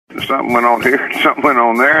Something went on here, something went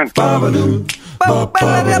on there.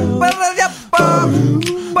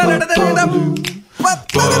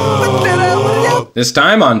 This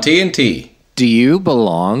time on TNT. Do you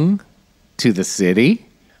belong to the city?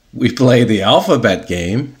 We play the alphabet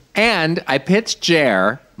game. And I pitched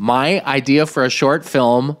Jer my idea for a short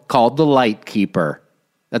film called The Light Keeper.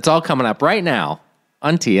 That's all coming up right now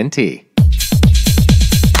on TNT.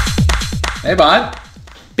 Hey, bud.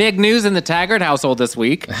 Big news in the Taggart household this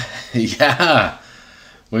week. Yeah.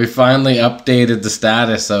 We finally updated the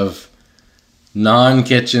status of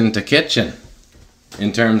non-kitchen to kitchen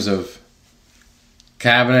in terms of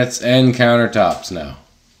cabinets and countertops now.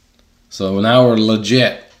 So now we're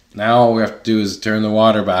legit. Now all we have to do is turn the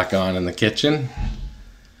water back on in the kitchen.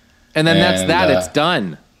 And then that's that. It's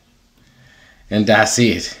done. And that's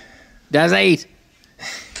it. That's it.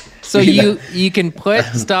 So you can put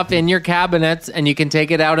stuff in your cabinets and you can take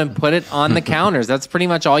it out and put it on the counters. That's pretty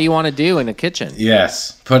much all you want to do in a kitchen.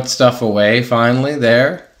 Yes. Put stuff away finally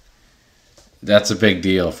there. That's a big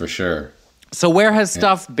deal for sure. So where has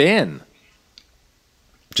stuff been?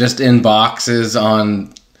 Just in boxes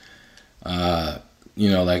on,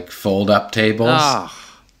 like fold-up tables. Oh.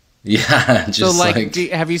 Yeah, just so like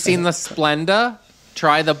have you seen the Splenda?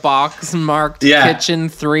 Try the box marked Kitchen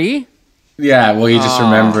 3? Yeah, well, you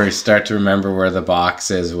just start to remember where the box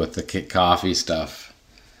is with the coffee stuff.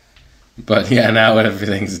 But yeah, now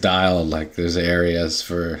everything's dialed. Like there's areas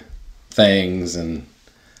for things and.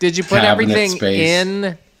 Did you put everything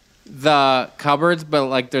in the cupboards, but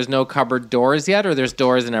like there's no cupboard doors yet, or there's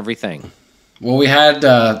doors and everything? Well, we had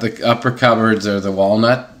the upper cupboards are the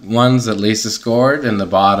walnut ones that Lisa scored, and the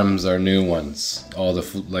bottoms are new ones. All the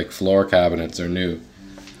floor cabinets are new.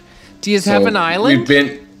 Do you have an island?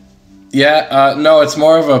 No, it's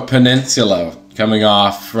more of a peninsula coming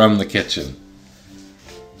off from the kitchen.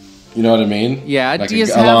 You know what I mean? Yeah. Do you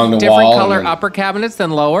have different color upper cabinets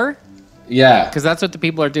than lower? Yeah. Because that's what the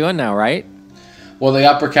people are doing now, right? Well, the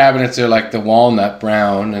upper cabinets are like the walnut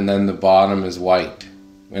brown, and then the bottom is white.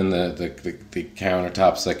 And the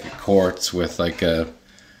countertop's like a quartz with like a,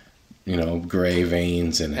 gray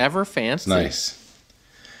veins in it. Ever fancy. It's nice.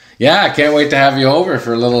 Yeah, I can't wait to have you over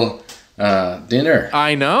for a little dinner.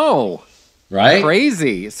 I know. Right?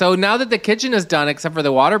 Crazy. So now that the kitchen is done, except for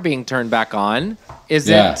the water being turned back on, is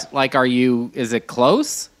it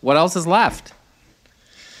close? What else is left?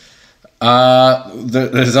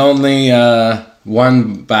 There's only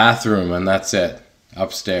one bathroom, and that's it,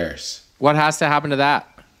 upstairs. What has to happen to that?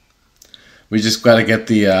 We just got to get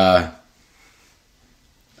the,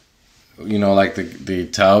 the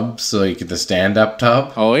tub, so you get the stand-up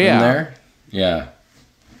tub. Oh, yeah. In there. Yeah.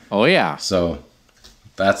 Oh, yeah. So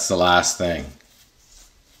that's the last thing.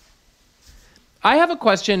 I have a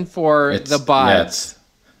question for the buds.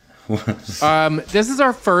 This is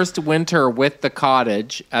our first winter with the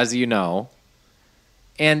cottage, as you know.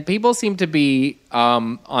 And people seem to be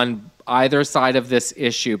on either side of this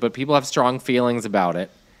issue, but people have strong feelings about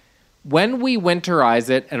it. When we winterize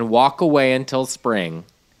it and walk away until spring,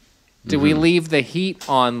 do we leave the heat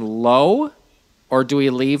on low or do we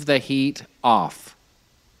leave the heat off?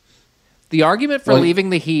 The argument for leaving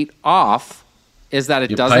the heat off is that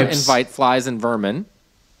it doesn't invite flies and vermin.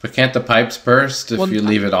 But can't the pipes burst if you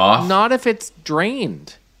leave it off? Not if it's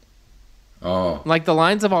drained. Oh. Like the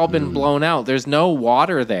lines have all been blown out. There's no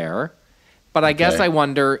water there. But I guess I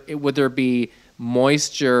wonder, would there be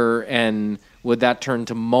moisture and would that turn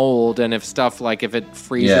to mold? And if it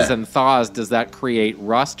freezes and thaws, does that create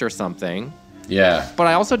rust or something? Yeah. But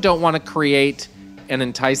I also don't want to create an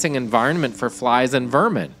enticing environment for flies and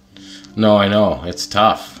vermin. No, I know. It's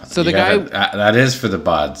tough. So that is for the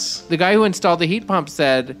buds. The guy who installed the heat pump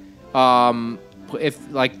said,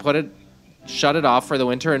 shut it off for the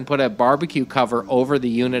winter and put a barbecue cover over the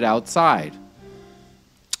unit outside.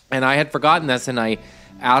 And I had forgotten this, and I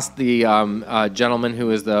asked the gentleman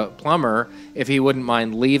who is the plumber if he wouldn't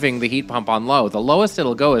mind leaving the heat pump on low. The lowest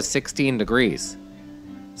it'll go is 16 degrees.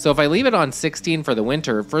 So if I leave it on 16 for the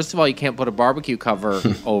winter, first of all, you can't put a barbecue cover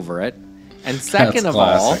over it. And second of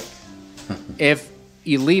all, if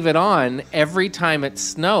you leave it on, every time it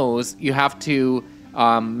snows, you have to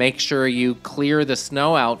make sure you clear the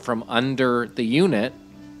snow out from under the unit.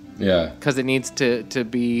 Yeah. Because it needs to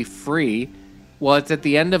be free. Well, it's at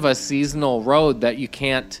the end of a seasonal road that you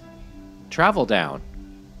can't travel down.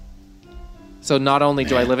 So not only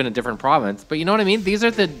do I live in a different province, but you know what I mean? These are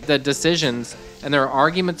the decisions, and there are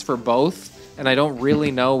arguments for both, and I don't really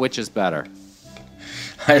know which is better.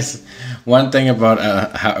 One thing about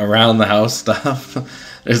around the house stuff,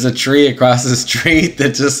 there's a tree across the street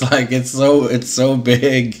that just like it's so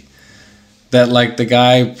big that like the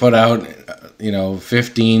guy put out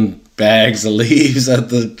 15 bags of leaves at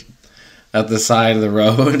the side of the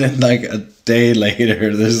road, and like a day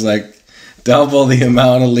later there's like double the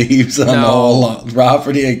amount of leaves on the whole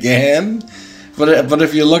property again. But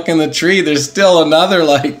if you look in the tree, there's still another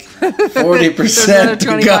like 40% to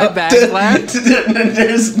 25 bags left.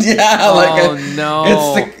 It's the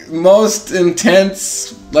most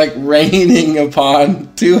intense like raining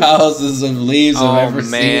upon two houses of leaves I've ever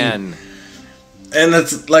seen. And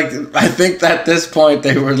it's like, I think at this point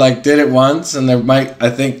they were like, did it once, and I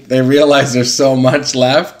think they realized there's so much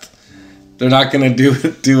left. They're not going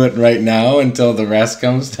to do it right now until the rest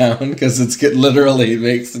comes down, because literally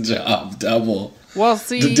makes the job double. Well,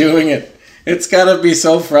 see, doing it, it's got to be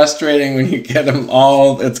so frustrating when you get them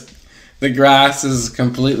all. The grass is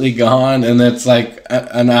completely gone, and it's like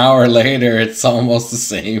an hour later, it's almost the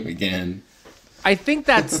same again. I think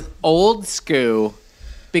that's old SCOO,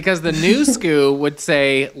 because the new SCOO would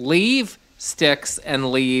say leave sticks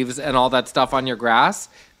and leaves and all that stuff on your grass,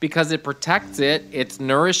 because it protects it. It's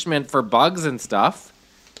nourishment for bugs and stuff,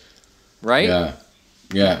 right?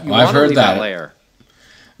 Yeah. Well, I've heard that layer.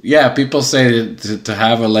 Yeah, people say to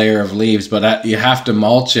have a layer of leaves, but you have to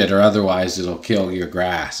mulch it, or otherwise it'll kill your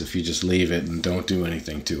grass if you just leave it and don't do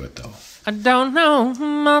anything to it, though. I don't know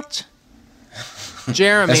much,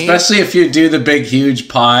 Jeremy. Especially if you do the big, huge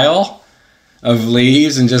pile of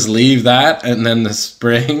leaves and just leave that, and then the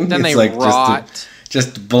spring, then it's they like rot.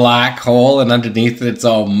 Just black hole, and underneath it's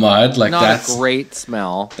all mud. Like that's a great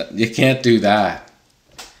smell. You can't do that.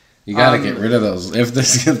 You got to get rid of those.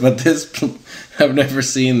 I've never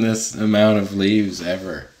seen this amount of leaves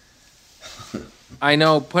ever. I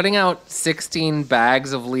know, putting out 16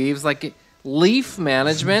 bags of leaves, like leaf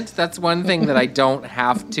management, that's one thing that I don't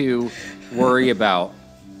have to worry about.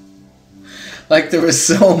 Like, there was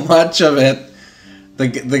so much of it.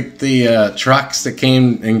 The trucks that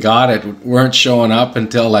came and got it weren't showing up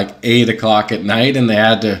until like 8 o'clock at night, and they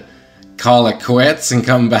had to call it quits and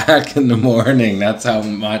come back in the morning. That's how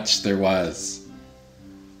much there was.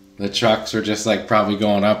 The trucks were just like probably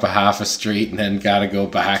going up a half a street and then got to go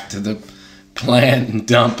back to the plant and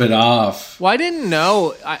dump it off. Well, I didn't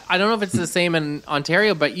know. I don't know if it's the same in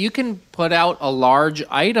Ontario, but you can put out a large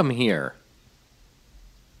item here.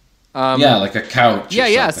 Yeah, like a couch.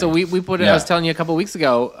 Yeah. So we put it. I was telling you a couple of weeks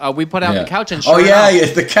ago. We put out the couch, and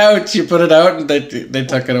the couch. You put it out, and they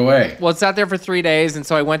took it away. Well, it sat there for 3 days, and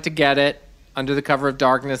so I went to get it under the cover of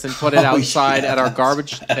darkness and put it outside at our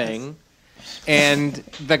garbage thing. And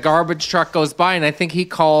the garbage truck goes by, and I think he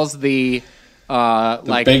calls the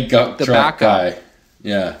big truck backup guy.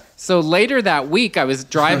 Yeah. So later that week, I was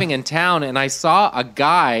driving in town, and I saw a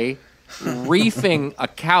guy reefing a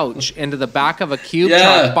couch into the back of a cube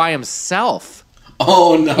truck by himself.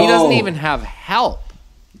 Oh, no. He doesn't even have help.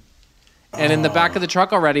 And in the back of the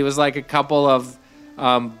truck already was like a couple of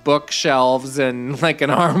bookshelves and like an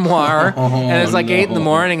armoire. And it's like 8 in the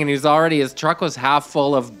morning, and his truck was half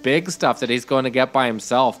full of big stuff that he's going to get by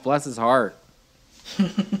himself. Bless his heart.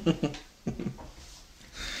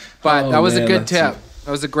 But that was a good tip.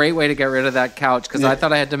 That was a great way to get rid of that couch, because I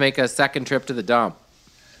thought I had to make a second trip to the dump.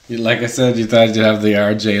 Like I said, you thought you'd have the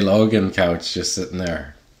RJ Logan couch just sitting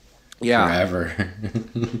there forever.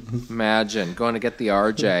 Imagine going to get the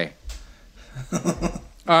RJ.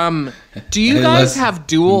 Do you guys have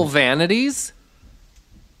dual vanities?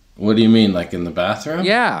 What do you mean, like in the bathroom?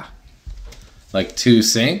 Yeah. Like 2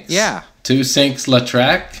 sinks? Yeah. 2 sinks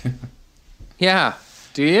Latrec? Yeah.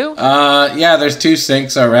 Do you? Yeah, there's 2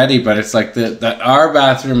 sinks already, but it's like our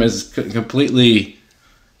bathroom is completely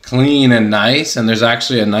clean and nice, and there's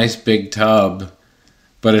actually a nice big tub,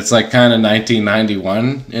 but it's like kind of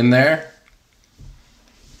 1991 in there,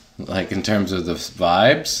 like in terms of the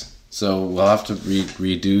vibes. So we'll have to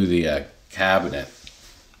redo the cabinet,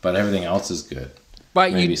 but everything else is good.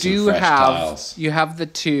 But maybe you have the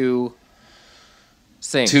 2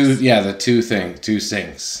 sinks. 2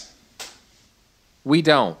 sinks. We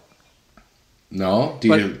don't. No?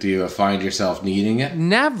 Do you find yourself needing it?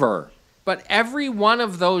 Never. But every one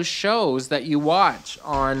of those shows that you watch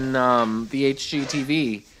on the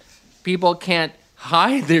HGTV, people can't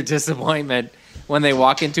hide their disappointment when they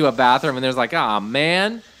walk into a bathroom and there's like,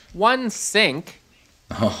 man, 1 sink.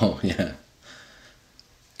 Oh, yeah.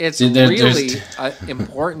 It's really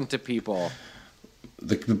important to people.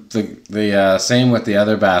 The same with the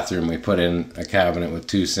other bathroom. We put in a cabinet with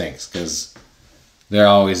 2 sinks because they're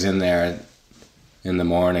always in there in the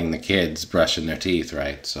morning, the kids brushing their teeth,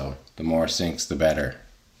 right? So the more sinks, the better.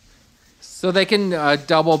 So they can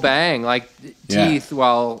double bang like teeth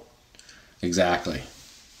while. Exactly.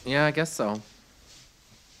 Yeah, I guess so.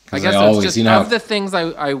 I guess that's just of the things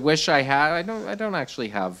I wish I had. I don't actually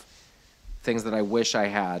have things that I wish I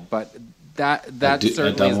had, but that A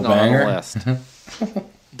certainly is double not on the banger? list.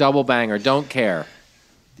 Double banger, don't care.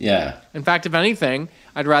 Yeah. In fact, if anything,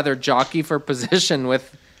 I'd rather jockey for position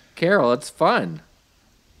with Carol. It's fun.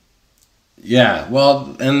 Yeah.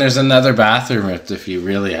 Well, and there's another bathroom if you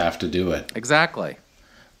really have to do it. Exactly.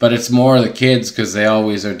 But it's more the kids because they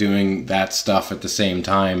always are doing that stuff at the same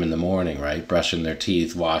time in the morning, right? Brushing their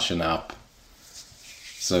teeth, washing up.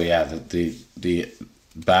 So yeah, the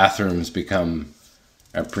bathrooms become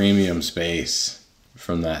a premium space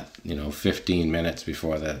from that 15 minutes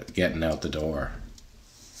before the getting out the door.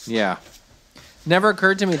 Yeah. Never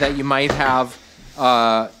occurred to me that you might have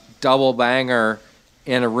a double banger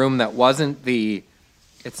in a room that wasn't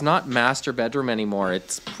it's not master bedroom anymore.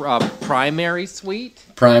 It's primary suite.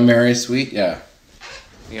 Primary suite, yeah.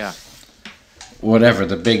 Yeah. Whatever,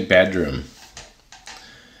 the big bedroom.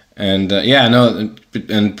 And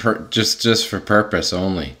just for purpose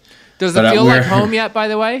only. Does it feel like home yet, by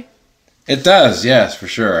the way? It does, yes, for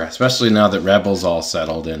sure. Especially now that Rebel's all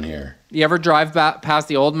settled in here. You ever drive past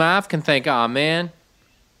the old MAF and think, oh, man?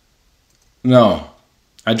 No.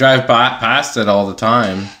 I drive past it all the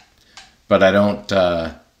time, but I don't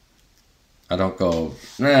go,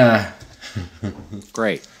 nah.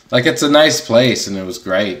 Great. Like, it's a nice place, and it was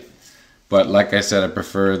great. But like I said, I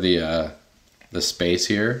prefer the space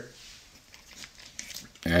here.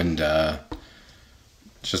 And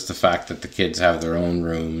just the fact that the kids have their own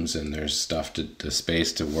rooms and there's the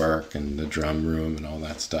space to work and the drum room and all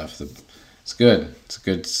that stuff. It's good. It's a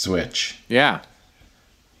good switch. Yeah.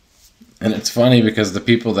 And it's funny because the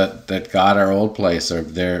people that got our old place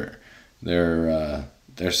they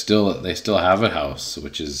still have a house,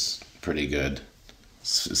 which is pretty good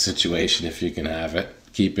situation if you can have it.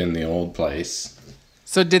 Keep in the old place.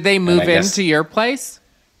 So did they move into your place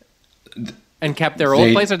and kept their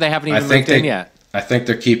old place, or they haven't even moved in yet? I think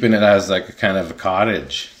they're keeping it as like a kind of a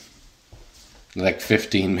cottage, like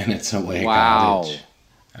 15 minutes away. Wow. Cottage.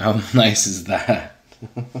 How nice is that?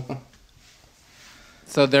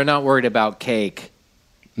 So they're not worried about cake.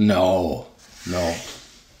 No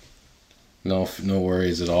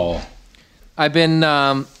worries at all. I've been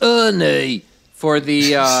for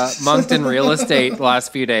the Moncton real estate the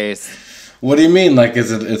last few days. What do you mean? Like,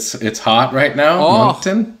 it's hot right now,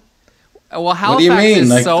 Moncton? Well, Halifax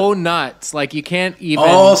is so nuts. Like, you can't even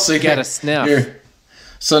get a sniff.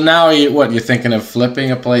 So now you're thinking of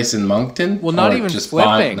flipping a place in Moncton? Well, not even just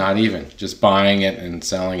flipping. Just buying it and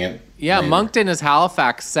selling it. Yeah, later. Moncton is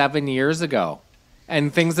Halifax 7 years ago.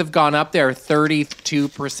 And things have gone up there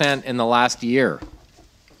 32% in the last year.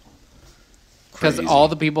 Because all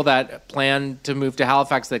the people that plan to move to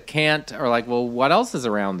Halifax that can't are like, well, what else is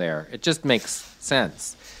around there? It just makes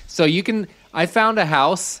sense. So I found a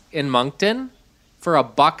house in Moncton for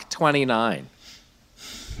 $129.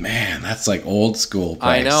 Man, that's like old school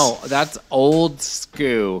price. I know. That's old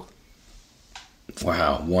school.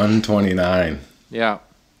 Wow, $129. Yeah.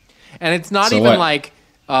 And it's not like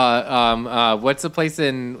what's the place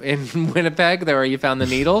in Winnipeg where you found the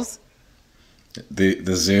needles?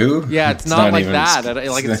 The zoo? Yeah, it's not like that.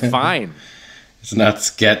 Like, it's fine. It's not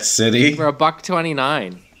Sket City. For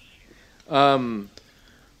 $129.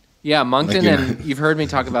 Yeah, Moncton, and you've heard me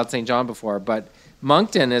talk about St. John before, but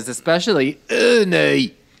Moncton is especially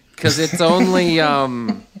because it's only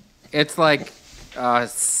it's like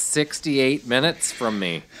 68 minutes from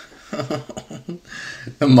me.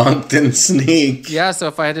 The Moncton sneak. Yeah, so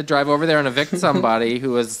if I had to drive over there and evict somebody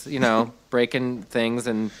who was, breaking things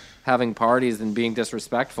and having parties and being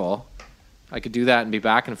disrespectful, I could do that and be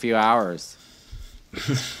back in a few hours.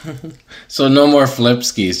 So no more flip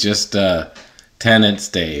skis, just tenant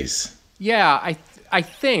stays. Yeah, I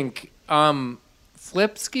think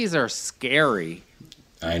flip skis are scary.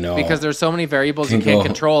 I know. Because there's so many variables you can't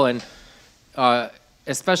control, and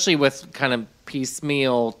especially with kind of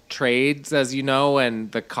piecemeal trades, as you know, and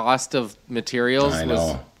the cost of materials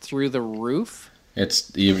was through the roof.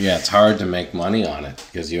 It's hard to make money on it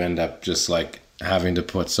because you end up just like having to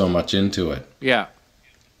put so much into it. Yeah.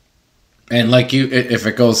 And like if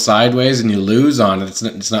it goes sideways and you lose on it,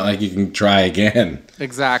 it's not like you can try again.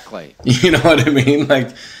 Exactly. You know what I mean? Like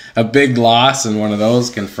a big loss in one of those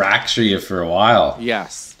can fracture you for a while.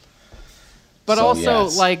 Yes. But so, also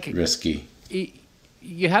like risky.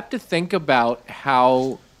 You have to think about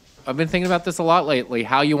how I've been thinking about this a lot lately,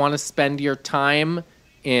 how you want to spend your time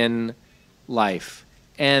in life.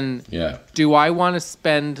 And do I want to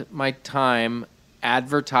spend my time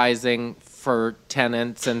advertising for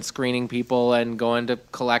tenants and screening people and going to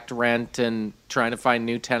collect rent and trying to find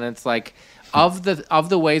new tenants? Like, of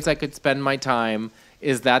the ways I could spend my time,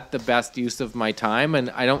 is that the best use of my time?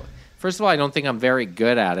 And First of all, I don't think I'm very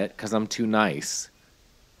good at it because I'm too nice.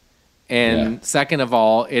 And Yeah. second of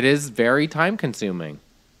all, it is very time consuming.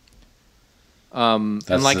 And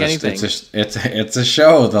like anything, it's a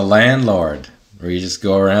show, The Landlord, where you just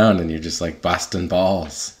go around and you're just like busting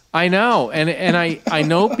balls. I know, and I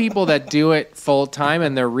know people that do it full time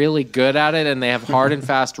and they're really good at it and they have hard and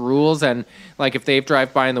fast rules, and like if they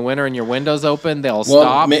drive by in the winter and your window's open, they'll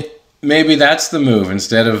stop. Maybe that's the move.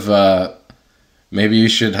 Instead of maybe you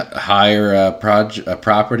should hire a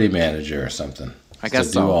property manager or something. I guess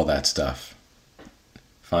to do all that stuff.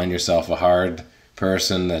 Find yourself a hard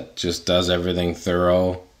person that just does everything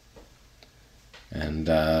thorough, and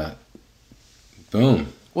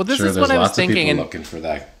boom. Well, this sure, is what there's I was lots of thinking, people and looking for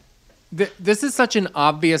that. This is such an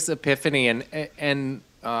obvious epiphany, and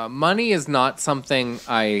money is not something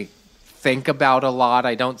I think about a lot.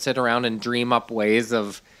 I don't sit around and dream up ways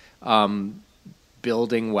of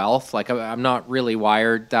building wealth. Like I'm not really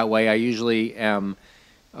wired that way. I usually am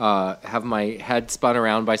have my head spun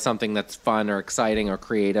around by something that's fun or exciting or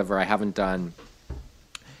creative or I haven't done.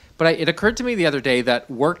 But it occurred to me the other day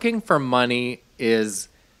that working for money is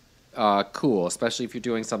cool, especially if you're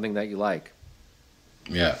doing something that you like.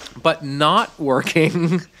 Yeah. But not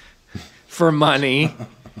working for money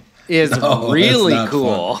is No, really that's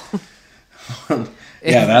not cool.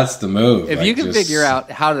 Yeah, that's the move. If like, you can just- figure out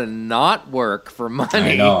how to not work for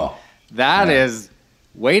money, I know. that Yeah. is,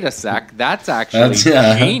 wait a sec, that's actually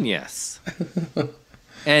yeah. genius.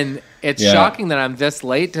 And it's Yeah. shocking that I'm this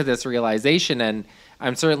late to this realization, and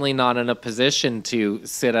I'm certainly not in a position to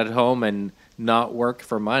sit at home and not work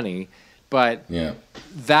for money. But Yeah.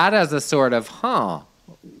 that as a sort of,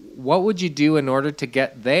 what would you do in order to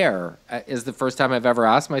get there? Is the first time I've ever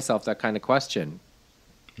asked myself that kind of question.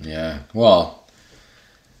 Yeah. Well,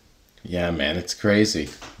 yeah, man, it's crazy.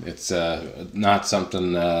 It's not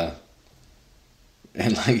something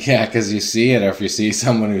and like, yeah, because you see it, or if you see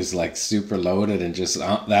someone who's like super loaded and just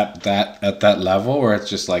that at that level where it's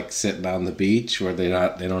just like sitting on the beach where they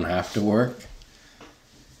don't have to work,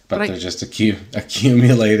 but But they're just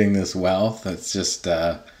accumulating this wealth. It's just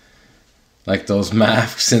like those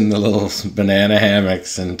maps in the little banana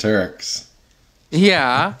hammocks in Turks.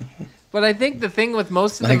 Yeah. But I think the thing with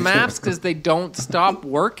most of the Like- maps is they don't stop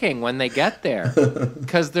working when they get there.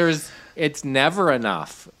 Because it's never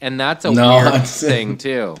enough. And that's a No, weird it's- thing,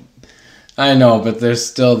 too. I know, but there's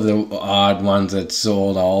still the odd ones that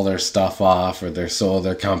sold all their stuff off, or they sold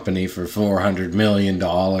their company for $400 million,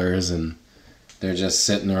 and they're just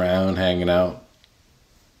sitting around hanging out,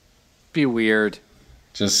 Be weird.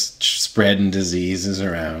 just spreading diseases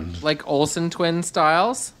around. Like Olsen twin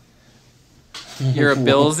styles? You're a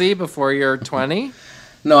Billsy before you're 20?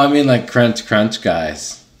 No, I mean like Crunch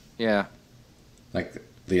guys, Yeah. like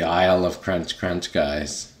the Isle of Crunch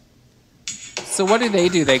guys. So what do?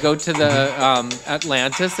 They go to the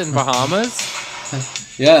Atlantis in Bahamas?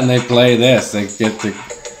 Yeah, and they play this. They get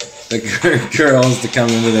the girls to come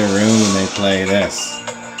into their room and they play this,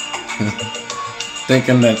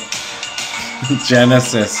 thinking that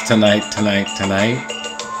Genesis tonight.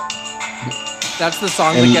 That's the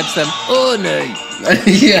song And- that gets them, oh no.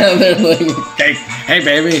 Yeah, they're like, hey,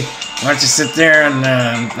 baby, why don't you sit there on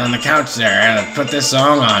the couch there and put this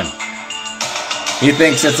song on? He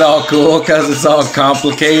thinks it's all cool because it's all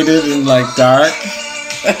complicated and like dark.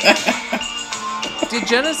 Did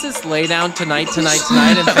Genesis lay down tonight and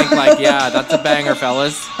think like, yeah, that's a banger,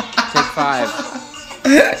 fellas. Take 5.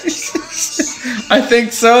 I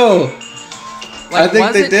think so. I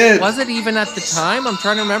think they did. Was it even at the time? I'm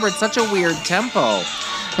trying to remember. It's such a weird tempo.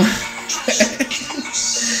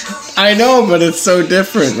 I know, but it's so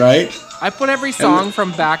different, right? I put every song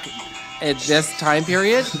from back at this time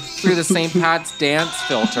period through the St. Pat's dance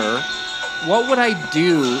filter. What would I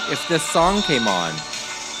do if this song came on?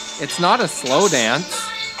 It's not a slow dance.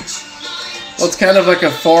 Well, it's kind of like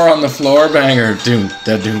a 4 on the floor banger. Doom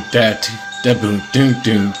da doom da da boom doom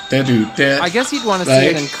doom da doo da. I guess you'd want to see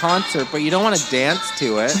it in concert, but you don't want to dance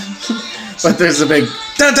to it. But there's a big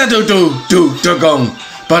da da do do do da gong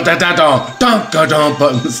ba da da da da ga da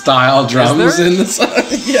button style drums there? in the song.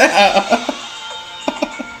 Yeah.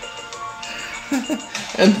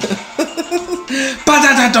 And ba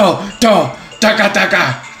da da do da ga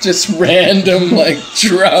da. Just random like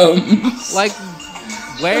drums. Like,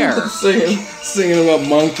 where? singing about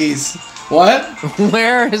monkeys. What?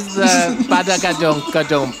 Where is the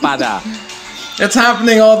bada-ga-dum-ga-dum bada? It's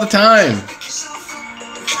happening all the time.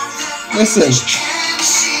 Listen.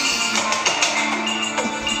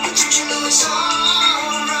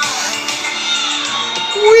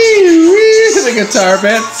 Wee, the guitar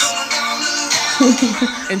bits.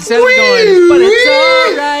 Instead of going, but it's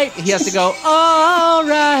alright. right. He has to go, all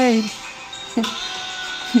right.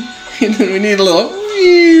 We need a little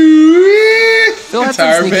Phil had some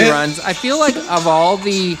guitar sneaky bit. runs. I feel like of all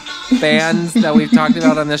the bands that we've talked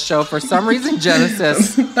about on this show, for some reason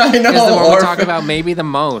Genesis I know. is the one we or talk about maybe the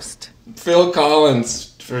most. Phil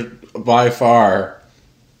Collins, by far,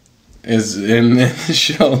 is in the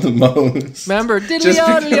show the most. Remember, Just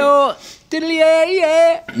diddly-o,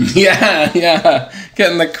 diddly-yeah. Yeah.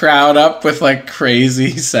 Getting the crowd up with like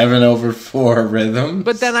crazy 7/4 rhythm.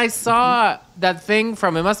 But then I saw that thing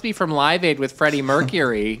from, it must be from Live Aid with Freddie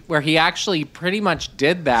Mercury, where he actually pretty much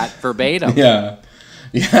did that verbatim.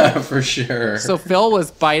 Yeah, for sure. So Phil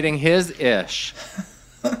was biting his ish.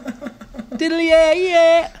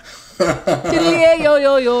 Diddly-yeah. Diddly-yeah, yo,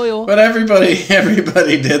 yo, yo, yo. But everybody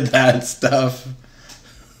did that stuff.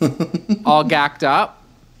 All gacked up.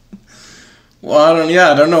 Well,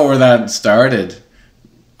 I don't know where that started.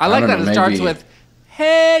 I like don't that know, it starts maybe- with,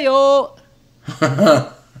 hey, yo.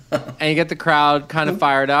 And you get the crowd kind of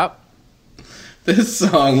fired up. This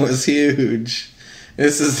song was huge.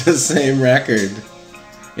 This is the same record.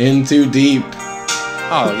 In Too Deep.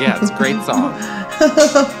 Oh, yeah, it's a great song.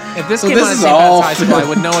 If this So came this on at is St. all Pat's High School, I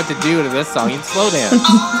would know what to do to this song. You'd slow dance.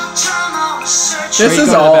 This you is go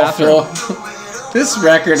to the all bathroom. Phil. This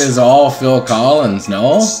record is all Phil Collins,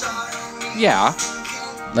 no? Yeah.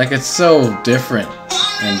 Like it's so different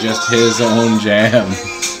and just his own jam.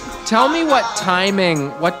 Tell me what time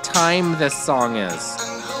this song is.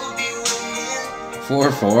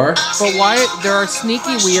 4/4. But why, there are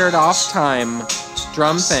sneaky weird off-time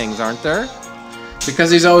drum things, aren't there?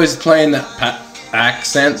 Because he's always playing the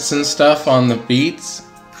accents and stuff on the beats.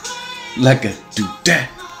 Like a do-da,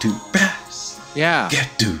 do-ba, Yeah. get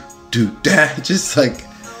do-da. Just like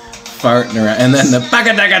farting around. And then the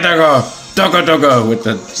baka-daga-dago, dogo-dogo with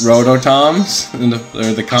the roto-toms,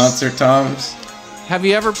 or the concert toms. Have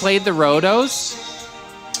you ever played the Rotos?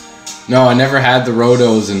 No, I never had the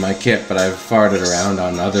rotos in my kit, but I've farted around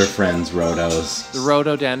on other friends' rotos. The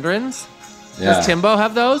Rhododendrons? Yeah. Does Timbo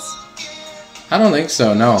have those? I don't think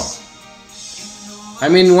so, no. I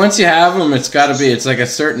mean, once you have them, it's like a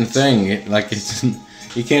certain thing.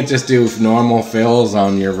 You can't just do normal fills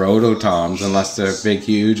on your rototoms unless they're big,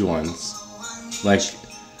 huge ones. Like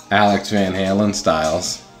Alex Van Halen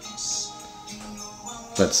styles.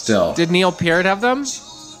 But still. Did Neil Peart have them?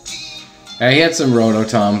 Yeah, he had some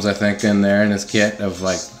rototoms, I think, in there in his kit of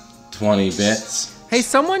like 20 bits. Hey,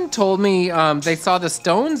 someone told me they saw the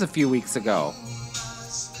Stones a few weeks ago.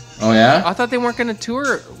 Oh, yeah? I thought they weren't going to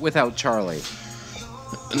tour without Charlie.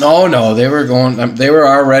 No, they were going. They were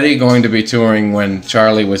already going to be touring when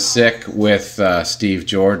Charlie was sick with Steve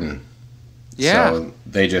Jordan. Yeah. So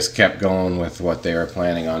they just kept going with what they were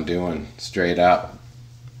planning on doing, straight up.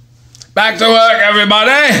 Back to work,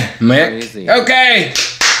 everybody. Mick. Crazy. Okay.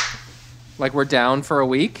 Like we're down for a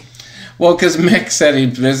week? Well, because Mick said he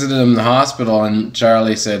visited him in the hospital, and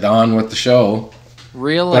Charlie said, "On with the show."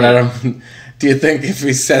 Really? But I don't. Do you think if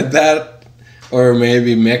he said that, or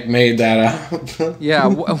maybe Mick made that up? Yeah.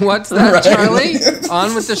 What's that, Right. Charlie?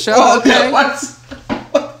 On with the show? Well, Okay.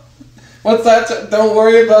 What's that? Don't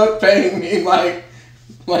worry about paying me my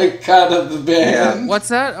cut of the Yeah. band. What's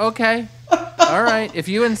that? Okay. All right. If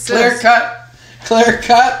you insist. Clear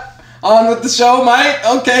cut. On with the show, mate.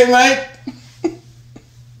 Okay, mate.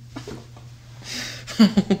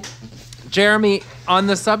 Jeremy, on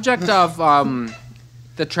the subject of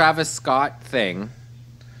the Travis Scott thing,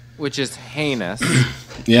 which is heinous,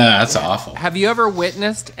 Yeah, that's awful. have you ever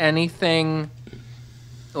witnessed anything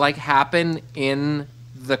like happen in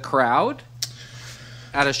the crowd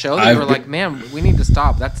at a show that I've you were been- like, man, we need to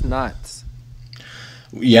stop. That's nuts.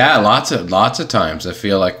 Yeah, lots of times. I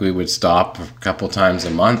feel like we would stop a couple times a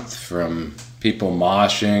month from people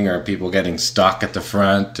moshing or people getting stuck at the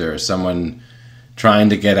front or someone trying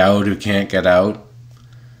to get out who can't get out.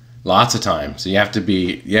 Lots of times. You have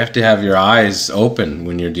to have your eyes open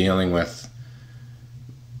when you're dealing with,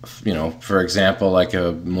 for example, like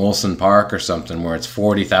a Molson Park or something where it's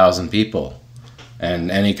 40,000 people.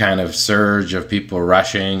 And any kind of surge of people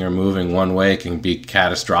rushing or moving one way can be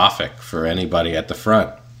catastrophic for anybody at the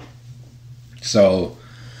front. So,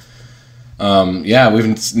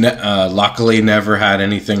 we've luckily never had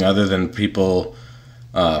anything other than people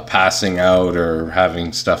passing out or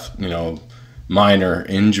having stuff, minor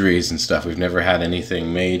injuries and stuff. We've never had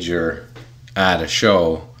anything major at a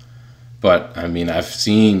show. But, I mean,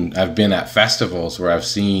 I've been at festivals where I've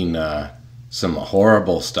seen some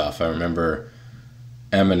horrible stuff. I remember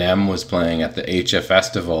Eminem was playing at the HF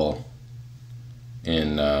Festival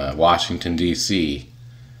in Washington, D.C.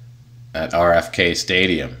 at RFK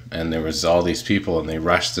Stadium, and there was all these people, and they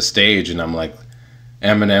rushed the stage, and I'm like,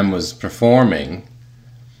 Eminem was performing,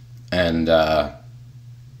 and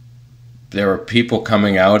there were people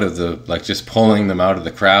coming out of the, like, just pulling them out of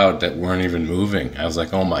the crowd that weren't even moving. I was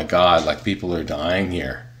like, oh my God, like, people are dying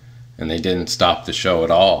here. And they didn't stop the show at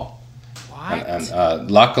all. What? And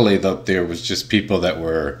luckily, there was just people that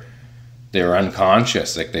they were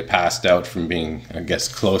unconscious. Like, they passed out from being, I guess,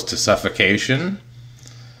 close to suffocation.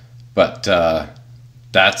 But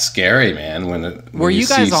that's scary, man. Were you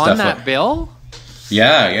guys on that bill?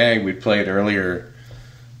 Yeah, we played earlier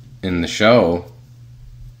in the show.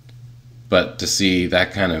 But to see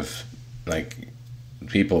that kind of, like,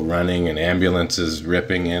 people running and ambulances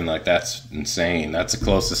ripping in, like, that's insane. That's the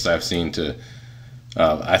closest I've seen to...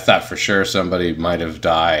 I thought for sure somebody might have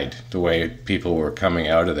died the way people were coming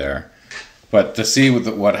out of there. But to see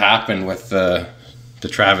what happened with the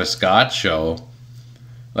Travis Scott show,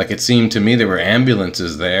 like, it seemed to me there were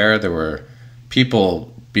ambulances there. There were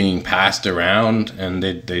people being passed around, and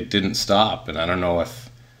they didn't stop. And I don't know if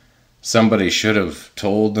somebody should have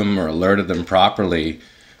told them or alerted them properly,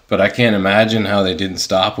 but I can't imagine how they didn't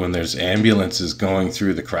stop when there's ambulances going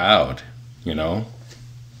through the crowd, you know?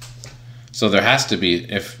 So there has to be,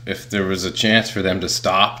 if there was a chance for them to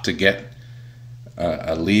stop to get,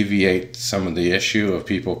 alleviate some of the issue of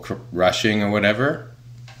people rushing or whatever,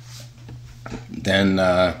 then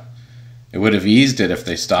it would have eased it if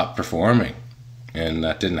they stopped performing. And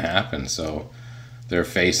that didn't happen, so they're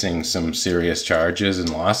facing some serious charges and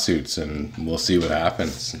lawsuits, and we'll see what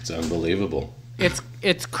happens. It's unbelievable.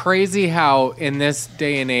 It's crazy how in this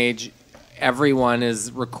day and age everyone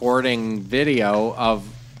is recording video of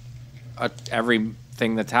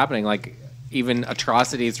everything that's happening. Like, even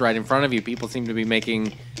atrocities right in front of you, people seem to be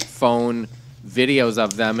making phone videos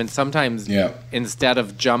of them, and sometimes instead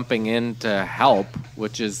of jumping in to help,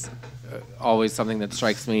 which is always something that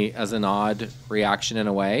strikes me as an odd reaction in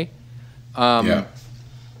a way.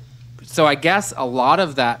 So I guess a lot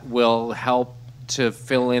of that will help to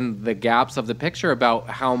fill in the gaps of the picture about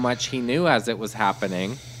how much he knew as it was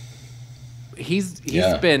happening. He's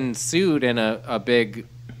been sued in a big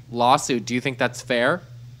lawsuit. Do you think that's fair?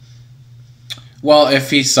 Well, if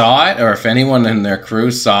he saw it, or if anyone in their crew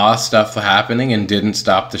saw stuff happening and didn't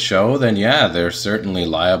stop the show, then yeah, they're certainly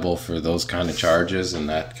liable for those kind of charges and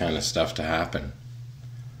that kind of stuff to happen.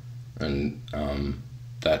 And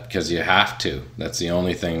that, because you have to. That's the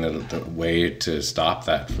only thing, the way to stop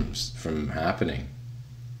that from happening.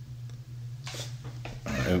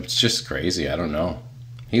 It's just crazy. I don't know.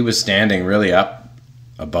 He was standing really up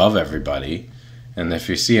above everybody, and if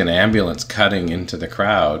you see an ambulance cutting into the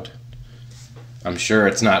crowd, I'm sure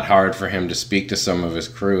it's not hard for him to speak to some of his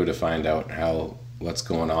crew to find out what's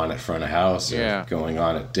going on at front of house or going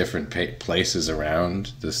on at different places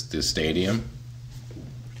around this stadium.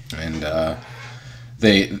 And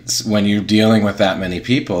when you're dealing with that many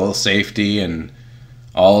people, safety and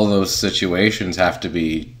all of those situations have to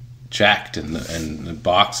be checked, and the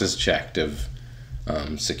boxes checked of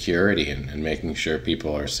security and making sure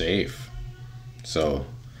people are safe. So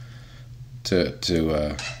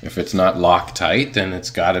to if it's not locked tight, then it's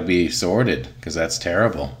got to be sorted, because that's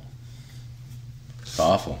terrible. It's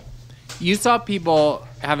awful. You saw people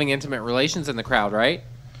having intimate relations in the crowd, right?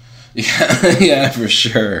 Yeah, for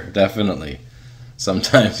sure, definitely.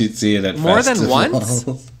 Sometimes you'd see it at more festivals.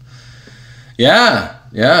 than once.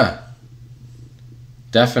 Yeah,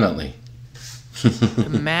 definitely.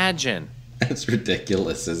 Imagine. It's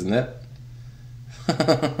ridiculous, isn't it?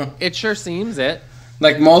 It sure seems it.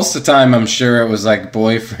 Like, most of the time, I'm sure it was like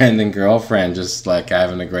boyfriend and girlfriend just like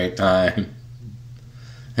having a great time.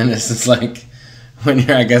 And this is like when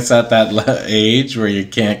you're, I guess, at that age where you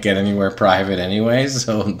can't get anywhere private anyway,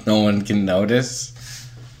 so no one can notice.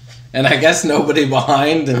 And I guess nobody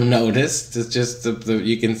behind them noticed. It's just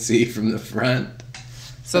you can see from the front.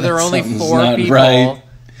 So there are only 4 people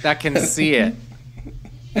that can see it,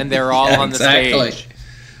 and they're all on the stage.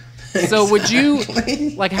 So would you,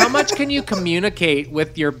 like, how much can you communicate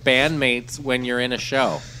with your bandmates when you're in a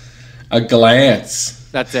show? A glance.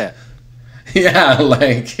 That's it. Yeah,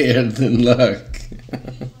 like, here, look.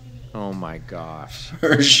 Oh my gosh.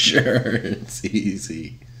 For sure, it's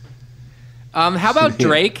easy. How about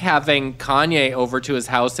Drake having Kanye over to his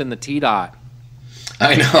house in the T-Dot?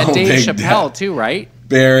 I know. And Dave Chappelle too, right?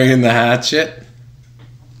 Burying the hatchet.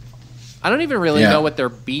 I don't even really know what their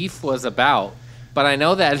beef was about, but I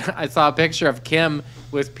know that I saw a picture of Kim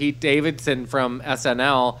with Pete Davidson from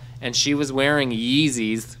SNL, and she was wearing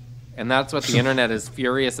Yeezys, and that's what the internet is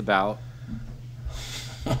furious about.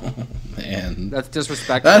 Man, that's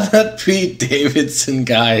disrespectful. That Pete Davidson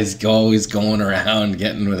guy is always going around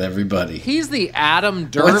getting with everybody. He's the Adam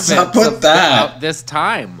Durbin What's up with that? This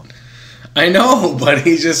time. I know, but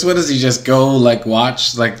he just, what does he just go, like,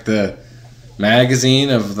 watch, like, the magazine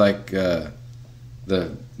of, like, the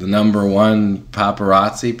number one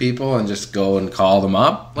paparazzi people and just go and call them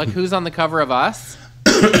up? Like, who's on the cover of Us?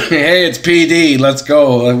 Hey, it's PD. Let's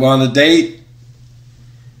go. I want a date.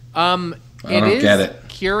 I don't get it.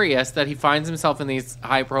 Curious that he finds himself in these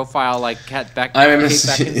high-profile, like, Kate I mean,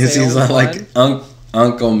 Beckinsale is he like one.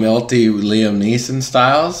 Uncle Milty, Liam Neeson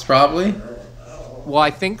styles, probably? Well,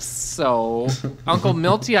 I think so. Uncle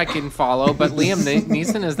Milty I can follow, but Liam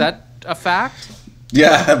Neeson, is that a fact?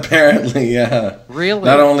 Yeah, apparently, yeah. Really?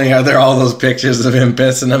 Not only are there all those pictures of him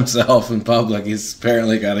pissing himself in public, he's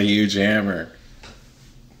apparently got a huge hammer.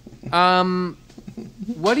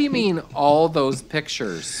 What do you mean, all those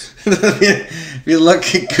pictures? If you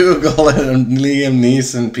look at Google and Liam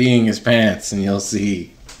Neeson peeing his pants, and you'll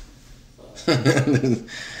see.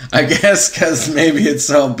 I guess because maybe it's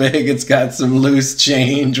so big, it's got some loose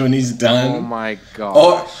change when he's done. Oh my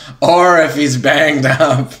god! Or if he's banged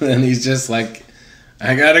up, then he's just like,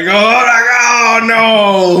 I gotta go. Oh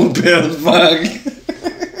no, Bill Bug.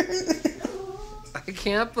 I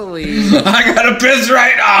can't believe. I gotta piss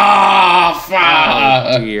right off.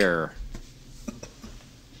 Oh dear.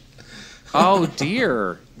 Oh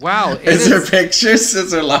dear. Wow. Is there pictures? Is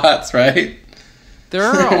there lots, right? There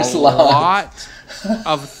are There's a lot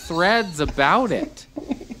of threads about it.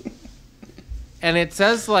 And it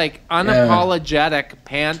says, like, unapologetic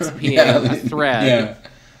pants peeing a thread. Yeah.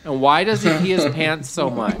 And why does he pee his pants so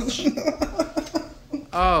much?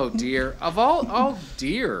 Oh, dear. Oh,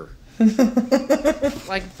 dear.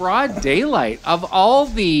 Like, broad daylight. Of all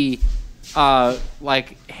the,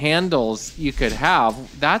 like, handles you could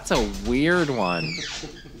have, that's a weird one.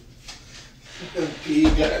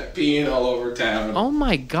 Peeing all over town. Oh,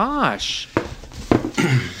 my gosh.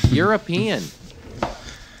 European.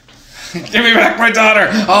 Give me back my daughter.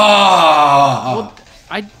 Oh.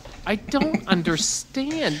 Well, I don't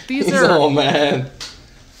understand. These are... Oh, man.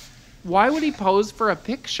 Why would he pose for a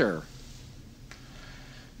picture?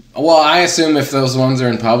 Well, I assume if those ones are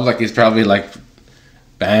in public, he's probably, like,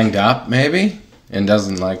 banged up, maybe, and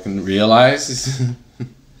doesn't, like, realize.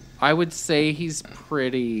 I would say he's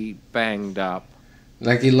pretty banged up.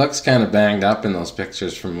 Like, he looks kind of banged up in those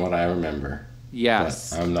pictures from what I remember.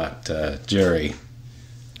 Yes. But I'm not jury.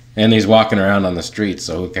 And he's walking around on the street,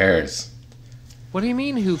 so who cares? What do you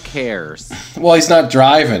mean, who cares? Well, he's not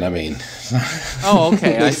driving, I mean. Oh,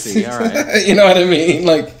 okay, I see, all right. You know what I mean?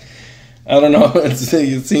 Like, I don't know. It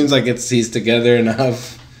seems like he's together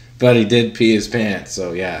enough, but he did pee his pants,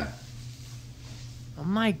 so yeah. Oh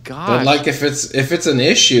my gosh. But like, if it's an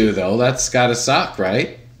issue though, that's gotta suck,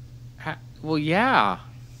 right? Well, yeah.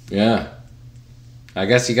 Yeah. I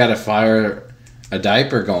guess you gotta fire a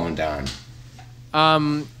diaper going down.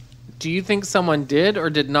 Do you think someone did or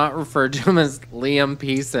did not refer to him as Liam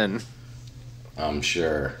Peeson? I'm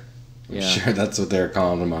sure. Yeah. I'm sure that's what they're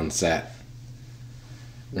calling him on set.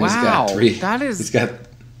 And Wow, that is...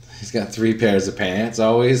 He's got 3 pairs of pants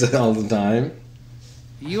always, all the time.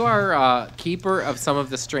 You are a keeper of some of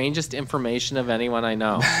the strangest information of anyone I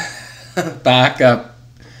know. Backup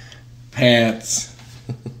pants.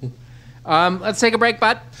 Let's take a break,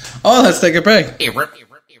 bud. Oh, let's take a break.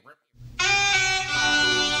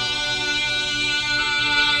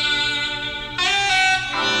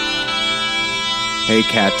 Hey,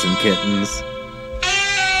 cats and kittens.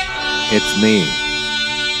 It's me,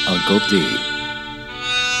 Uncle D.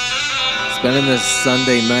 Spending this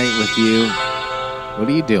Sunday night with you. What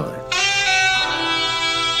are you doing?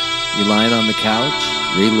 You lying on the couch,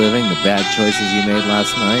 reliving the bad choices you made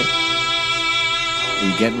last night? Are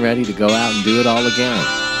you getting ready to go out and do it all again?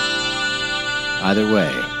 Either way,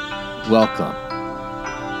 welcome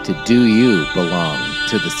to Do You Belong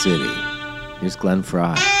to the City? Here's Glenn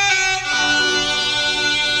Fry.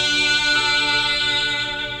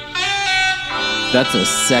 That's a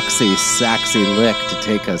sexy, saxy lick to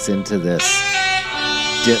take us into this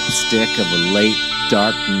dipstick of a late,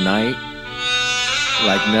 dark night,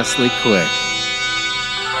 like Nestle Quick.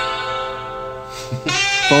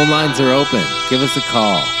 Phone lines are open. Give us a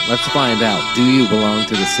call. Let's find out. Do you belong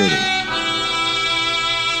to the city?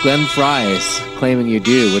 Glenn Fry is claiming you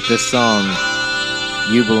do with this song,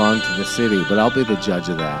 You Belong to the City, but I'll be the judge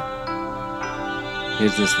of that.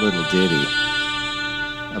 Here's this little ditty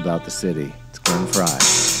about the city. It's Glenn Fry.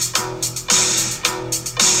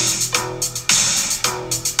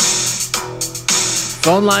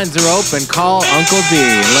 Phone lines are open. Call Uncle D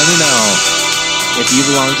and let me know if you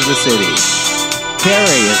belong to the city.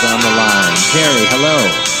 Terry is on the line. Terry, hello.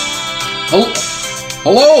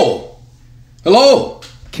 Hello. Hello.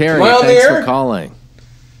 Carrie, Am I on thanks the air? for calling.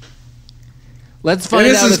 Let's find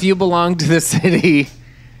this out is- if you belong to the city.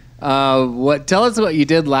 Tell us what you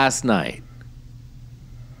did last night.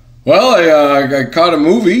 Well, I caught a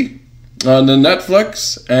movie on the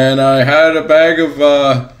Netflix, and I had a bag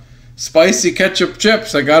of spicy ketchup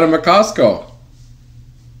chips. I got them at Costco.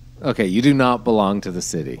 Okay, you do not belong to the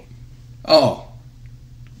city. Oh,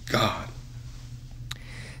 God.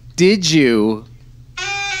 Did you?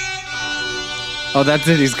 Oh, that's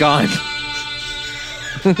it. He's gone.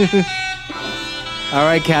 All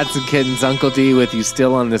right, cats and kittens. Uncle D with you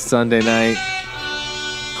still on this Sunday night.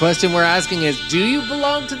 Question we're asking is, do you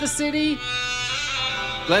belong to the city?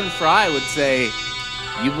 Glenn Fry would say,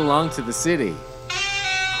 you belong to the city.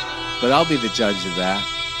 But I'll be the judge of that.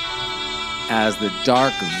 As the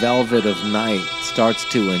dark velvet of night starts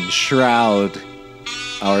to enshroud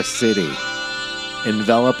our city,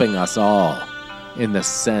 enveloping us all in the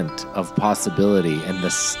scent of possibility and the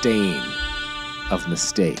stain of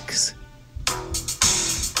mistakes.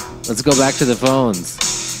 Let's go back to the phones.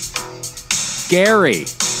 Gary,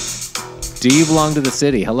 do you belong to the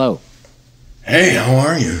city? Hello. Hey, how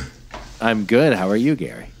are you? I'm good. How are you,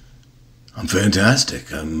 Gary? I'm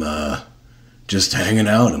fantastic. I'm just hanging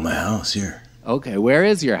out in my house here. Okay, where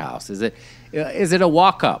is your house? Is it a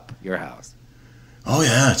walk up, your house? Oh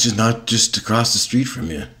yeah, it's not just across the street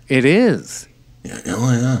from you. It is. Yeah,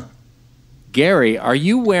 oh yeah. Gary, are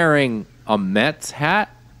you wearing a Mets hat?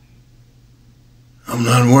 I'm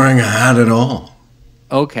not wearing a hat at all.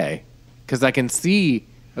 Okay, because I can see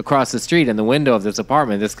across the street in the window of this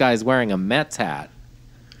apartment, this guy's wearing a Mets hat.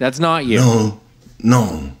 That's not you.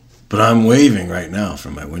 No. But I'm waving right now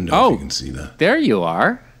from my window. Oh. If you can see that. There you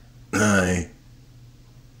are. Hi.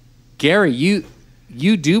 Gary, you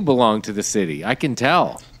do belong to the city. I can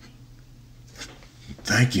tell.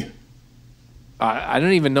 Thank you. I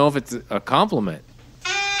don't even know if it's a compliment.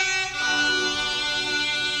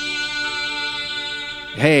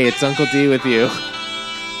 Hey, it's Uncle D with you.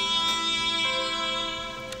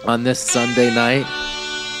 On this Sunday night,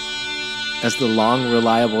 as the long,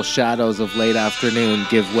 reliable shadows of late afternoon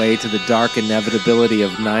give way to the dark inevitability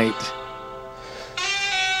of night.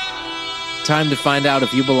 Time to find out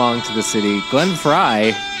if you belong to the city. Glenn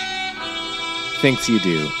Fry thinks you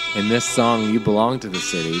do. In this song, you belong to the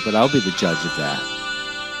city, but I'll be the judge of that.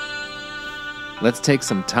 Let's take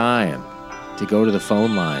some time to go to the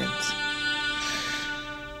phone lines.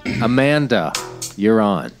 Amanda, you're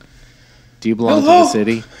on. Do you belong to the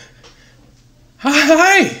city?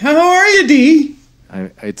 Hi, how are you, D?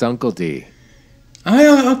 It's Uncle D.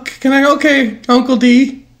 Okay, Uncle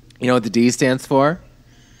D? You know what the D stands for?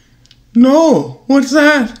 No, what's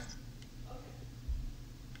that?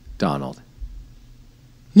 Donald.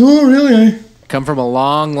 No, really, Come from a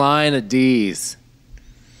long line of D's.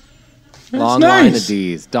 that's Long line of nice.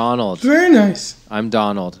 D's. Donald. Very nice. I'm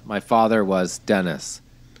Donald. My father was Dennis.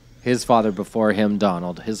 His father before him,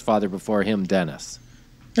 Donald. His father before him, Dennis.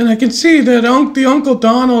 And I can see that the Uncle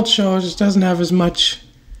Donald show just doesn't have as much,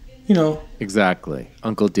 Exactly.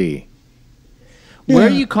 Uncle D. Where are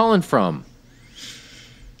Yeah. you calling from?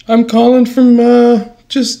 I'm calling from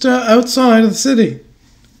just outside of the city.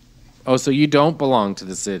 Oh, so you don't belong to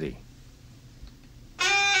the city.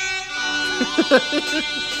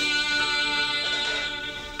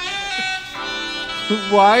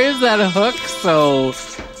 Why is that hook so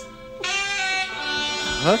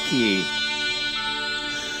hooky?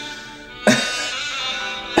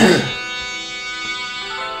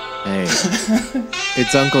 Hey,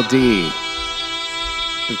 it's Uncle D.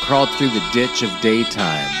 We've crawled through the ditch of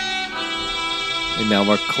daytime, and now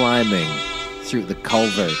we're climbing through the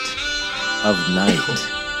culvert of night.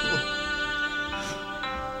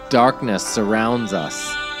 Darkness surrounds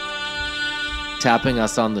us, tapping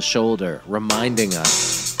us on the shoulder, reminding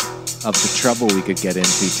us of the trouble we could get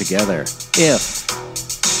into together if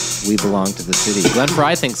we belong to the city. Glenn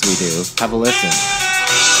Fry thinks we do. Have a listen.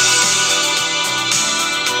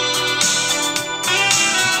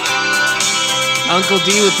 Uncle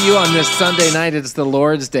D with you on this Sunday night. It's the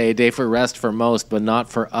Lord's Day, a day for rest for most, but not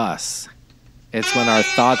for us. It's when our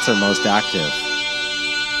thoughts are most active.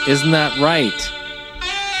 Isn't that right,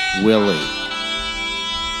 Willie?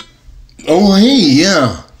 Oh hey,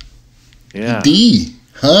 yeah. Yeah. D.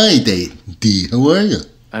 Hi, D. How are you?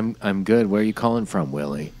 I'm good. Where are you calling from,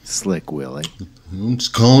 Willie? Slick Willie. I'm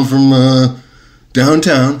just calling from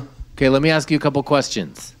downtown. Okay, let me ask you a couple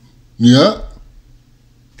questions. Yeah.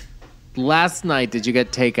 Last night, did you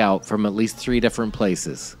get takeout from at least 3 different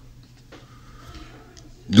places?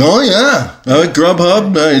 Oh yeah. I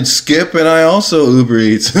Grubhub, I Skip, and I also Uber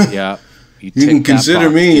Eats. Yeah. You can ticked that consider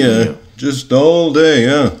box, me didn't you? Just all day,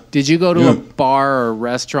 yeah. Did you go to Yeah. a bar or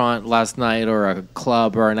restaurant last night or a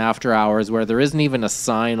club or an after hours where there isn't even a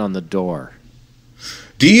sign on the door?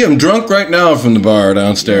 D, I'm drunk right now from the bar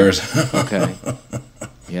downstairs. Okay.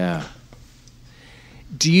 Yeah.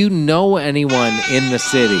 Do you know anyone in the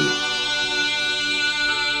city?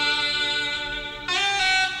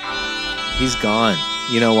 He's gone.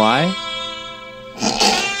 You know why?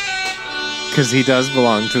 Because he does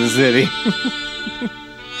belong to the city.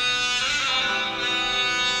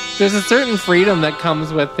 There's a certain freedom that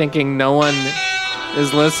comes with thinking no one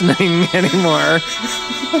is listening anymore.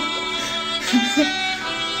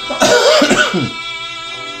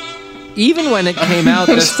 Even when it came out,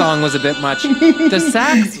 this song was a bit much. The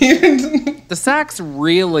sax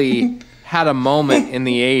really had a moment in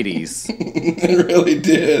the 80s. It really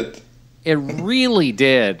did. It really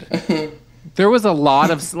did. There was a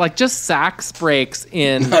lot of, like, just sax breaks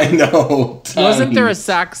in... I know. Wasn't there a tons.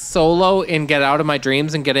 sax solo in Get Out of My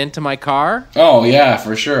Dreams and Get Into My Car? Oh yeah,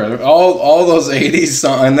 for sure. All those '80s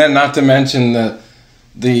songs, and then not to mention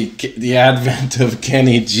the advent of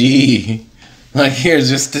Kenny G. Like here's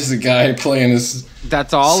just this guy playing his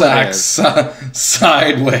That's all sax it is.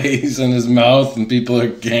 sideways in his mouth, and people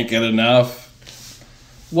can't get enough.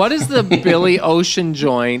 What is the Billy Ocean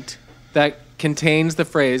joint that contains the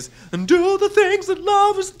phrase, and do the things that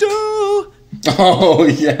lovers do? Oh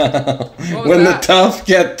yeah, was when that? the tough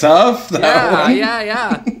get tough. That one.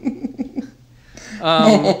 Yeah.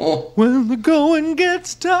 When the going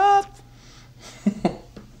gets tough.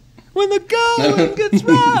 When the going gets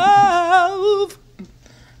rough.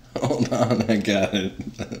 Hold on, I got it.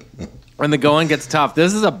 When the going gets tough.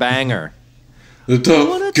 This is a banger. The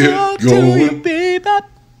tough get going. baby.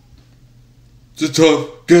 The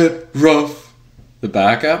tough get rough. The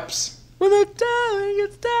backups. When the going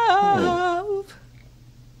gets tough.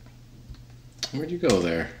 Where'd you go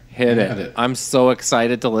there? Hit Had it. I'm so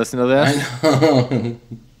excited to listen to this. I know.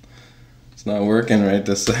 It's not working right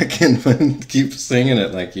this second, but keep singing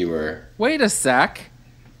it like you were. Wait a sec.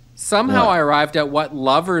 Somehow What? I arrived at What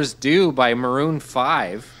Lovers Do by Maroon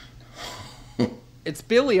 5. It's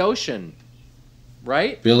Billy Ocean,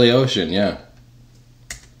 right? Billy Ocean, yeah.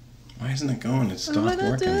 Why isn't it going? It stopped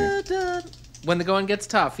working here. When the going gets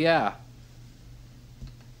tough, yeah.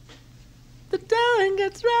 The going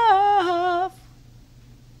gets rough.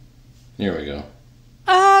 Here we go.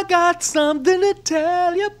 I got something to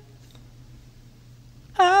tell you.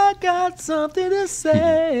 I got something to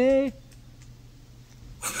say.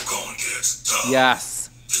 When the going gets tough, Yes.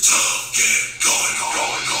 the tough get going.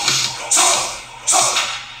 Tough.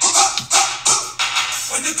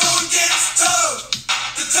 When the going gets tough,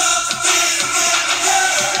 the tough get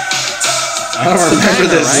I don't remember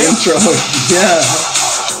banger, this right? intro. Yeah.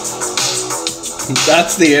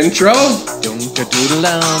 That's the intro?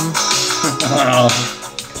 Dum-ka-doodle-dum. Wow.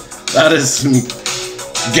 That is some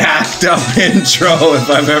gacked up intro if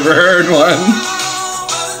I've ever heard one.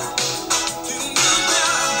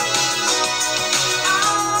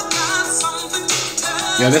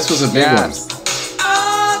 Yeah, this was a big Yes. one.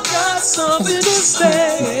 I got something to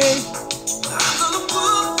say.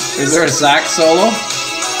 Is there a sax solo?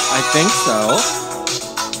 I think so.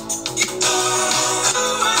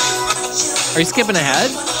 Are you skipping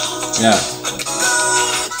ahead? Yeah.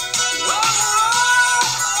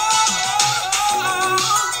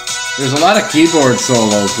 There's a lot of keyboard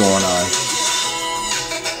solos going on.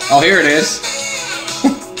 Oh, here it is.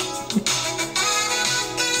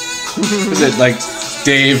 Is it like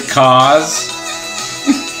Dave Cause?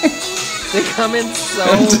 They come in so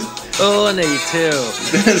early too.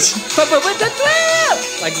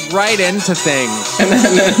 Like right into things.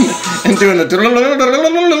 and doing the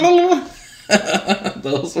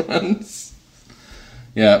those ones.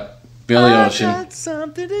 Yeah, Billy Ocean. I got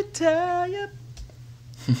something to tell you.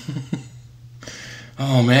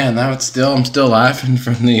 Oh man, I'm still laughing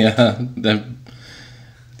from the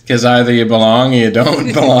because either you belong or you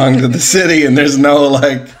don't belong to the city, and there's no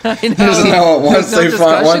like, I know. there's no once There's no they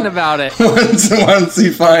discussion find about it. once he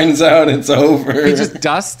finds out, it's over. He just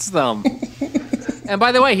dusts them. And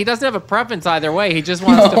by the way, he doesn't have a preference either way. He just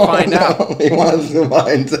wants to find out. He wants to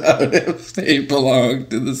find out if they belong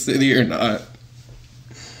to the city or not.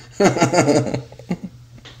 It's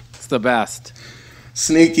the best.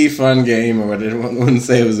 Sneaky fun game, or what? I wouldn't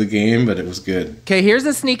say it was a game, but it was good. Okay, here's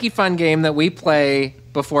a sneaky fun game that we play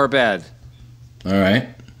before bed. All right.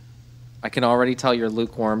 I can already tell you're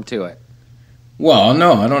lukewarm to it. Well,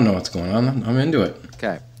 no, I don't know what's going on. I'm into it.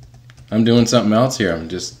 Okay. I'm doing something else here. I'm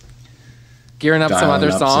just Gearing up some dialing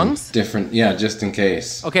other up songs? different, yeah, just in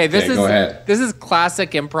case. Okay, Go ahead. this is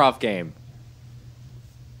classic improv game.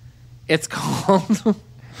 It's called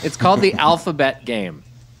It's called the alphabet game.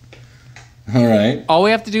 All right. All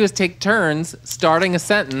we have to do is take turns starting a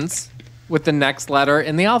sentence with the next letter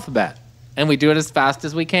in the alphabet. And we do it as fast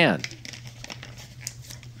as we can.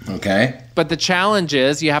 Okay. But the challenge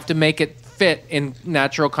is you have to make it fit in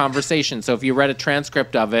natural conversation. So if you read a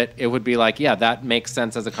transcript of it, it would be like, yeah, that makes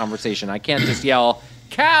sense as a conversation. I can't just yell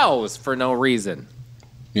cows for no reason.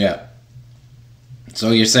 Yeah.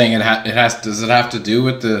 So you're saying does it have to do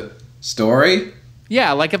with the story?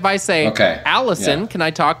 Yeah, like if I say, Okay, Allison, yeah. can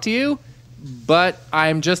I talk to you? But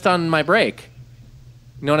I'm just on my break.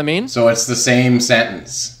 You know what I mean? So it's the same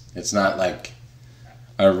sentence. It's not like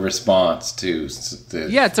a response to the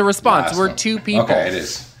Yeah, it's a response. last We're one. two people. Okay, it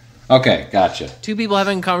is. Okay, gotcha. Two people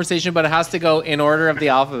having a conversation, but it has to go in order of the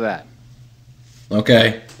alphabet.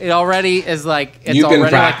 Okay. It already is like it's You've been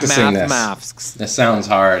already like practicing this. maths. That sounds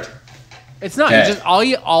hard. It's not. Okay. You just all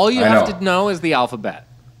you I have know. to know is the alphabet.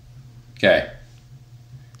 Okay.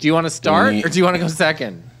 Do you want to start need- or do you want to go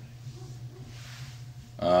second?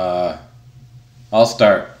 I'll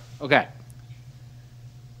start. Okay.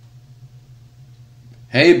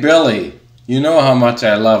 Hey, Billy. You know how much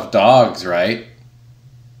I love dogs, right?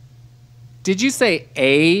 Did you say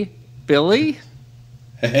a Billy?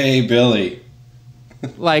 Hey, Billy.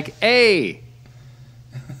 Like a?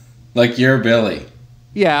 Like you're Billy.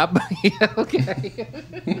 Yeah. But, yeah, okay.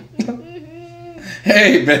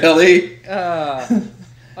 Hey, Billy.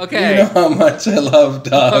 Okay. You know how much I love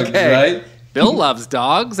dogs, Okay. right? Bill loves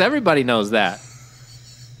dogs. Everybody knows that.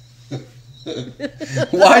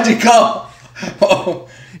 Why'd you call? Oh,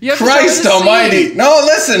 You have to Christ start with a C. almighty. No,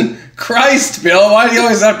 listen. Christ, Bill. Why do you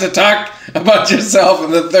always have to talk about yourself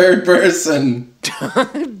in the third person?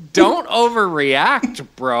 Don't overreact,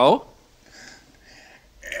 bro.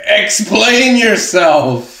 Explain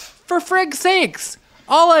yourself. For frig's sakes.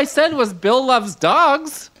 All I said was Bill loves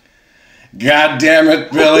dogs. God damn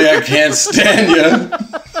it, Billy. I can't stand you.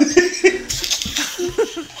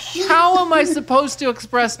 How am I supposed to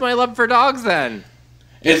express my love for dogs then?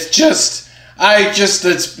 It's just,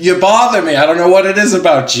 you bother me. I don't know what it is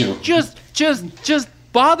about you. Just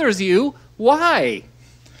bothers you. Why?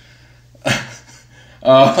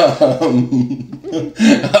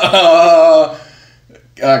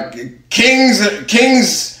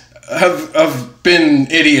 Kings have been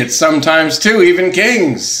idiots sometimes too, even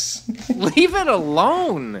kings. Leave it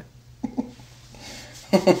alone.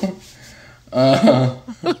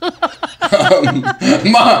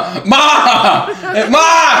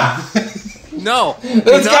 Ma! No.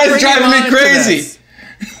 This guy's driving me crazy.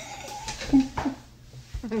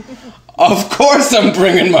 Of course I'm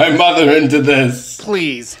bringing my mother into this.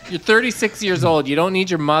 Please. You're 36 years old. You don't need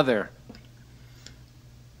your mother.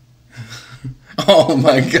 Oh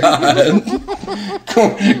my god.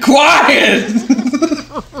 Quiet!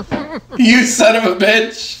 You son of a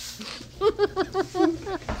bitch.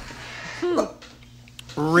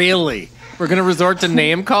 Really? We're going to resort to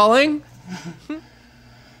name calling?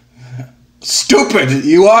 Stupid.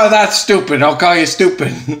 You are that stupid. I'll call you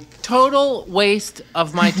stupid. Total waste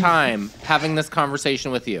of my time having this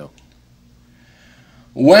conversation with you.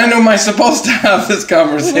 When am I supposed to have this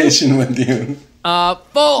conversation with you?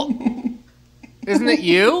 Full. Isn't it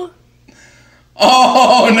you?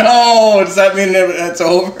 Oh no! Does that mean it's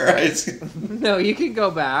over? No, you can go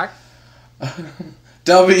back.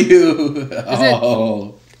 W.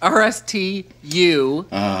 Oh. RSTU.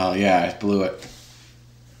 Oh yeah, I blew it.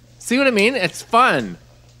 See what I mean? It's fun.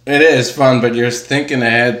 It is fun, but you're thinking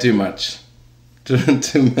ahead too much.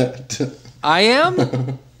 I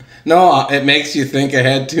am? No, it makes you think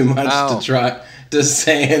ahead too much Oh. to try to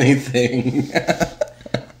say anything.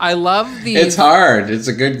 I love these. It's hard. It's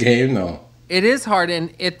a good game though. It is hard,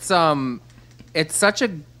 and it's such a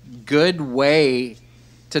good way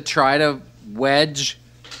to try to wedge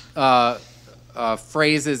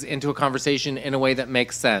phrases into a conversation in a way that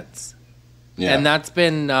makes sense. Yeah. And that's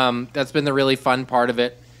been the really fun part of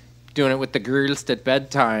it, doing it with the girls at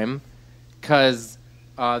bedtime, because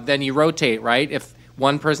then you rotate, right? If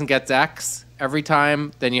one person gets X every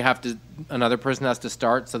time, then another person has to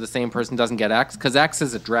start, so the same person doesn't get X, because X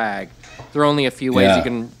is a drag. There are only a few ways Yeah. you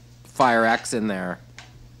can fire X in there.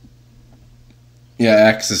 Yeah,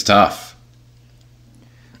 X is tough.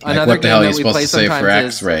 Like Another what the hell game are you that we supposed play to say for sometimes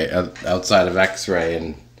is X-ray outside of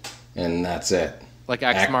X-ray, and that's it. like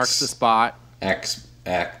X X. marks the spot. X,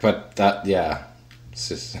 but that yeah. It's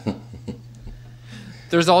just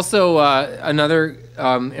There's also another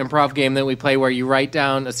improv game that we play where you write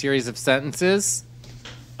down a series of sentences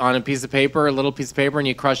on a piece of paper, a little piece of paper, and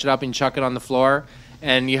you crush it up and chuck it on the floor.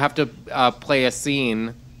 And you have to play a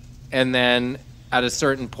scene, and then at a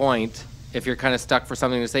certain point, if you're kind of stuck for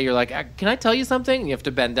something to say, you're like, can I tell you something? And you have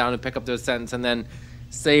to bend down and pick up those sentence and then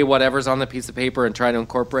say whatever's on the piece of paper and try to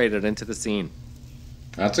incorporate it into the scene.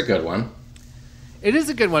 That's a good one. It is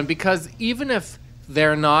a good one because even if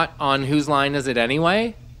they're not on Whose Line Is It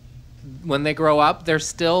Anyway, when they grow up, they're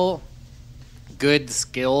still good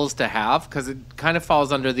skills to have because it kind of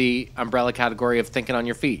falls under the umbrella category of thinking on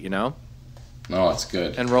your feet, you know? No, it's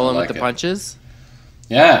good. And rolling I like with the it. punches.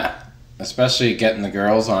 Yeah, especially getting the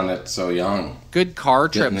girls on it so young. Good car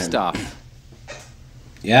trip Getting in. stuff.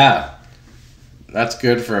 Yeah, that's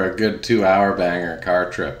good for a good 2-hour banger car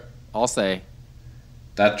trip. I'll say.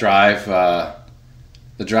 That drive,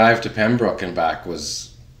 the drive to Pembroke and back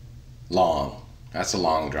was long. That's a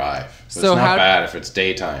long drive. So So it's not how- bad if it's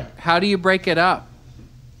daytime. How do you break it up?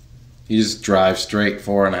 You just drive straight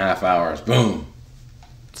 4.5 hours. Boom.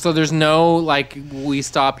 So there's no, like, we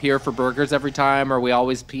stop here for burgers every time or we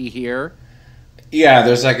always pee here? Yeah,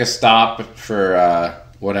 there's like a stop for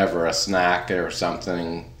whatever, a snack or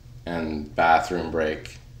something, and bathroom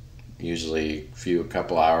break. Usually a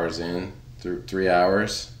couple hours in, through 3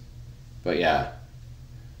 hours. But yeah,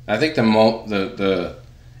 I think the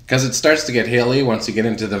because it starts to get hilly once you get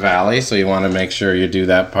into the valley, so you want to make sure you do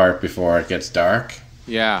that part before it gets dark.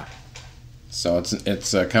 Yeah. So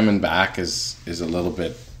it's coming back is a little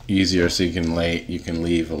bit easier, so you can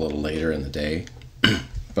leave a little later in the day.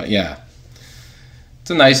 But yeah,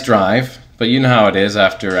 it's a nice drive. But you know how it is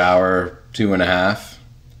after hour 2.5.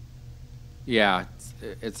 Yeah,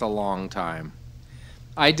 it's a long time.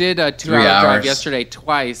 I did a 3 2-hour drive hours. yesterday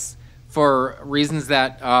twice for reasons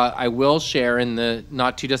that I will share in the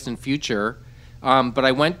not too distant future. But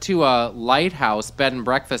I went to a lighthouse bed and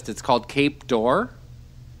breakfast. It's called Cape Door.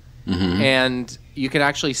 Mm-hmm. And you can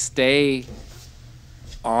actually stay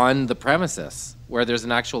on the premises where there's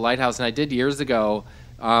an actual lighthouse. And I did years ago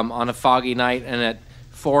on a foggy night, and at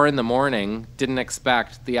 4 a.m, didn't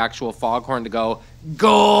expect the actual foghorn to go,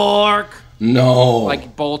 Gork! No.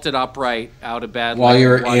 Like bolted upright out of bed. While like, you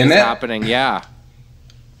were what in is it? happening. Yeah.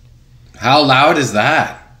 How loud is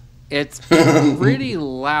that? It's pretty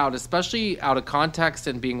loud, especially out of context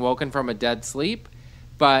and being woken from a dead sleep.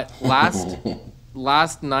 But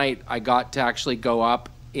last night I got to actually go up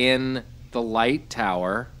in the light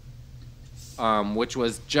tower, which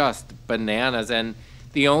was just bananas. And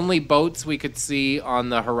the only boats we could see on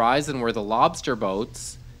the horizon were the lobster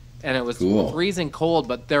boats. And it was Cool. freezing cold,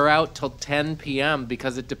 but they're out till 10 p.m.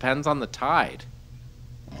 because it depends on the tide.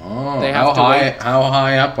 Oh, They have to wait. How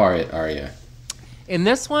high up are you? In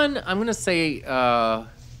this one, I'm going to say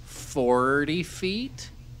 40 feet.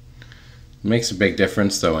 Makes a big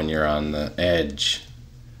difference though when you're on the edge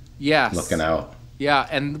Yes. looking out. Yeah,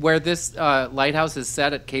 and where this lighthouse is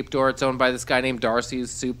set at Cape Door, it's owned by this guy named Darcy,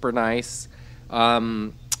 who's super nice.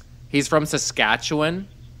 He's from Saskatchewan.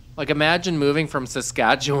 Like, imagine moving from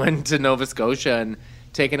Saskatchewan to Nova Scotia and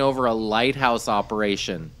taking over a lighthouse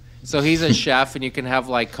operation. So he's a chef, and you can have,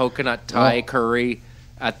 like, coconut Thai Oh. curry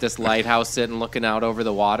at this lighthouse sitting looking out over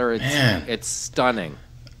the water. Man. It's stunning.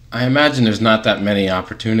 I imagine there's not that many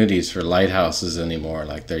opportunities for lighthouses anymore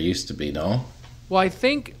like there used to be, no? Well, I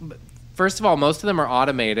think, first of all, most of them are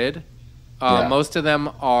automated. Yeah. Most of them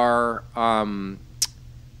are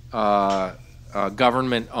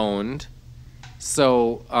government owned.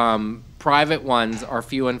 So private ones are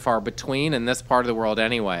few and far between in this part of the world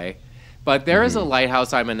anyway. But there is a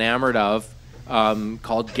lighthouse I'm enamored of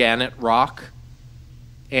called Gannett Rock.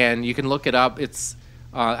 And you can look it up. It's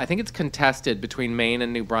I think it's contested between Maine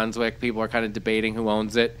and New Brunswick. People are kind of debating who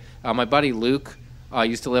owns it. My buddy Luke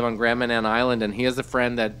used to live on Grand Manan Island, and he has a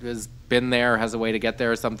friend that has been there, has a way to get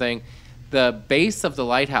there or something. The base of the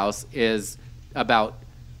lighthouse is about,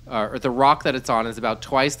 or the rock that it's on is about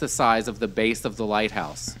twice the size of the base of the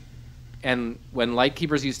lighthouse. And when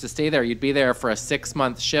lightkeepers used to stay there, you'd be there for a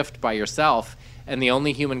 6-month shift by yourself, and the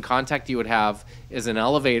only human contact you would have is an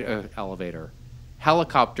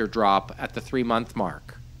helicopter drop at the 3-month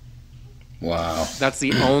mark. Wow. That's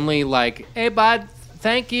the only, like, hey, bud,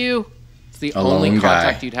 thank you. It's the A only lone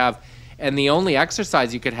contact guy. you'd have. And the only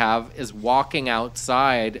exercise you could have is walking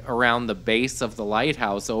outside around the base of the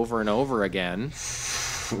lighthouse over and over again.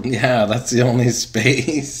 Yeah, that's the only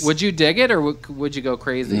space. Would you dig it, or would you go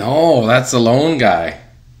crazy? No, that's the lone guy.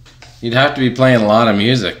 You'd have to be playing a lot of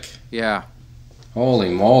music. Yeah. Holy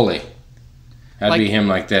moly. That'd be Like- him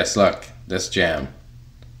like this. Look, this jam.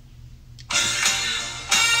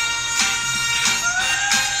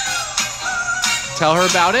 Tell her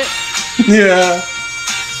about it. Yeah.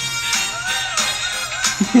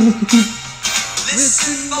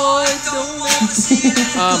 Listen, boy, don't ever see it.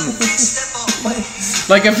 Step away.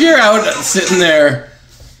 Like if you're out sitting there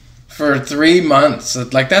For 3 months.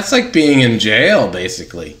 Like, that's like being in jail,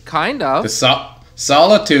 basically. Kind of. The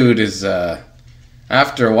solitude is,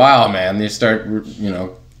 after a while, man, you start,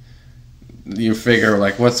 you figure,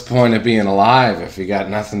 like, what's the point of being alive if you got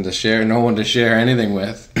nothing to share, no one to share anything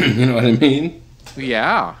with? You know what I mean?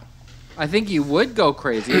 Yeah. I think you would go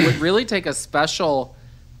crazy. It would really take a special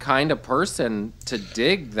kind of person to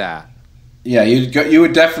dig that. Yeah, you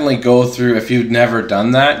would definitely go through, if you'd never done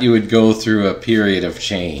that, you would go through a period of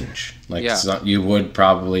change. Like, you would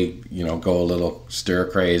probably, go a little stir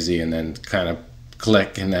crazy and then kind of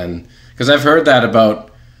click, and then, because I've heard that about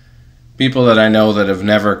people that I know that have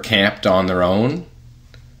never camped on their own,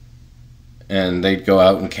 and they'd go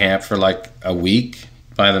out and camp for like a week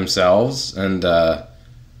by themselves, and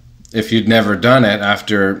if you'd never done it,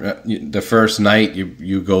 after the first night,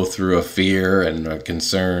 you go through a fear and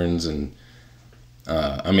concerns, and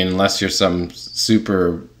unless you're some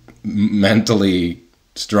super mentally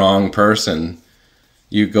strong person,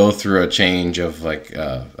 you go through a change of like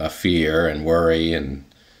a fear and worry and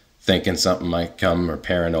thinking something might come, or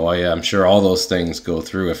paranoia. I'm sure all those things go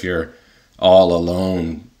through if you're all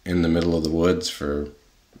alone in the middle of the woods for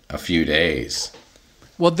a few days.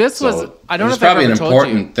 Well, this was, I don't know if I've probably ever an told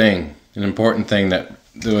important thing. An important thing that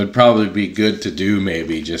would probably be good to do,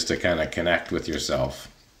 maybe, just to kind of connect with yourself.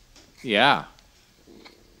 Yeah.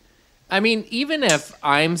 I mean, even if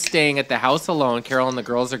I'm staying at the house alone, Carol and the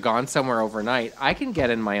girls are gone somewhere overnight, I can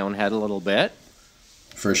get in my own head a little bit.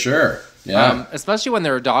 For sure. Yeah. Especially when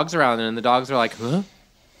there are dogs around and the dogs are like, huh?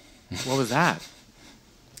 What was that?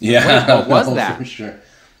 Yeah. Wait, what was that? For sure.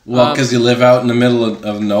 Well, because you live out in the middle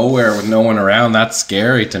of nowhere with no one around, that's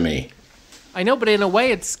scary to me. I know, but in a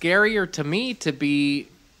way, it's scarier to me to be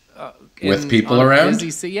with people around.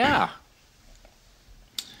 Yeah.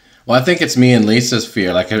 Well, I think it's me and Lisa's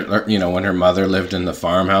fear. Like, when her mother lived in the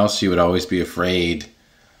farmhouse, she would always be afraid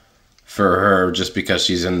for her, just because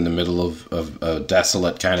she's in the middle of a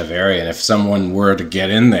desolate kind of area. And if someone were to get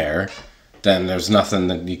in there, then there's nothing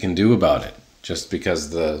that you can do about it, just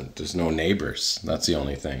because there's no neighbors. That's the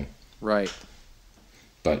only thing. Right.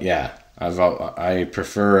 But yeah, I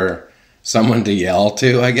prefer someone to yell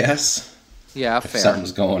to, I guess. Yeah, if fair.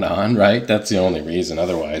 something's going on, right? That's the only reason.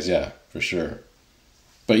 Otherwise, yeah, for sure.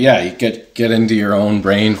 But yeah, you get into your own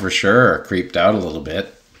brain for sure, creeped out a little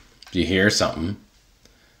bit. You hear something.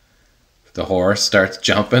 The horse starts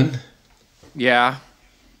jumping. Yeah.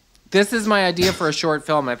 This is my idea for a short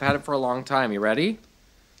film. I've had it for a long time. You ready?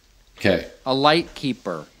 Okay. A light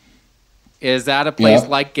keeper is at a place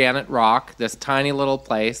like Gannett Rock, this tiny little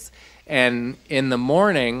place, and in the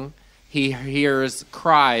morning, he hears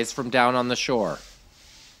cries from down on the shore.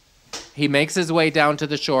 He makes his way down to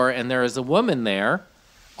the shore, and there is a woman there,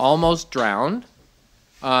 almost drowned.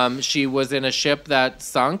 She was in a ship that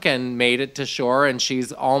sunk and made it to shore, and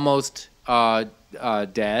she's almost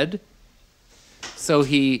dead. So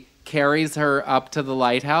he carries her up to the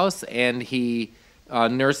lighthouse, and he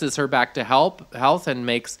nurses her back to health and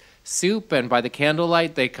makes soup. And by the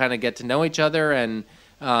candlelight, they kind of get to know each other, and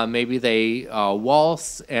maybe they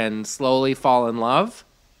waltz and slowly fall in love.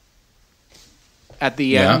 At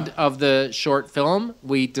the end of the short film,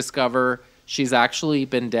 we discover she's actually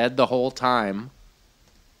been dead the whole time,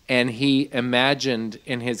 and he imagined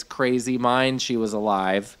in his crazy mind she was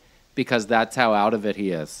alive, because that's how out of it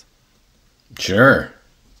he is. Sure.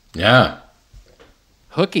 Yeah.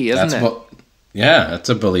 Hooky, isn't it? Yeah, that's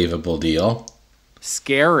a believable deal.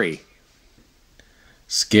 Scary.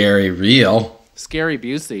 Scary real. Scary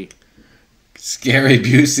Busey. Scary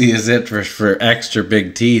Busey is it for extra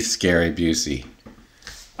big teeth, Scary Busey.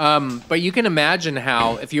 But you can imagine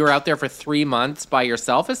how, if you were out there for 3 months by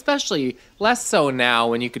yourself, especially less so now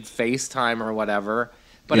when you could FaceTime or whatever,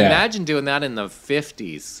 but imagine doing that in the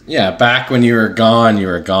 50s. Yeah, back when you were gone,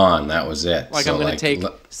 That was it. Like, so I'm going to take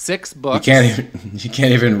 6 books. You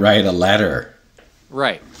can't even write a letter.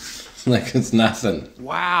 Right. Like, it's nothing.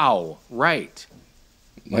 Wow. Right.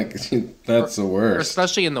 Like, that's the worst. Or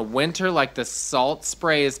especially in the winter, like the salt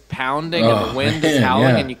spray is pounding and the wind is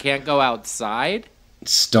howling and you can't go outside.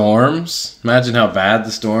 Storms. Imagine how bad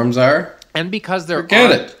the storms are. And because there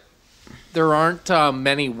aren't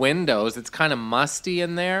many windows, it's kind of musty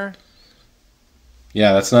in there.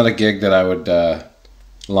 Yeah, that's not a gig that I would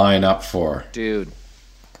line up for. Dude.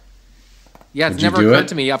 Yeah, it's never occurred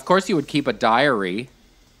to me. Of course you would keep a diary.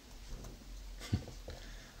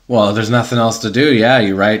 Well, there's nothing else to do. Yeah,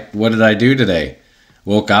 you write, what did I do today?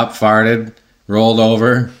 Woke up, farted, rolled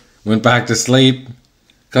over, went back to sleep,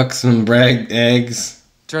 cooked some eggs.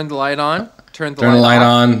 Turned the light on. Turned the light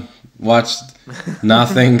on. Watched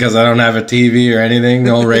nothing because I don't have a TV or anything.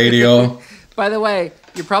 No radio. By the way,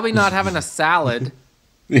 you're probably not having a salad.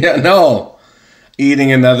 Yeah, no.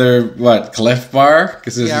 Eating another, what, Cliff Bar?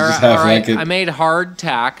 Because this is just have like I made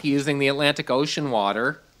hardtack using the Atlantic Ocean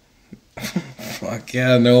water. Fuck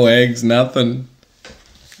yeah, no eggs, nothing.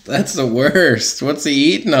 That's the worst. What's he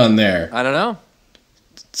eating on there? I don't know.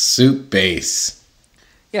 Soup base.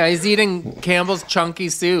 Yeah, he's eating Campbell's chunky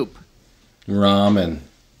soup. Ramen.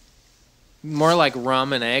 More like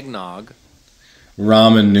rum and eggnog.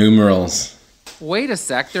 Ramen numerals. Wait a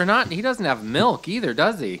sec, they're not. He doesn't have milk either,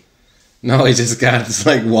 does he? No, he just got, it's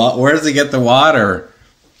like, where does he get the water?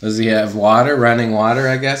 Does he have water, running water,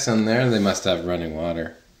 I guess, in there? They must have running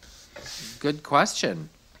water. Good question.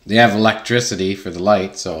 They have electricity for the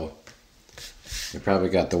light, so they probably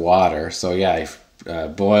got the water. So yeah, he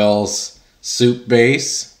boils soup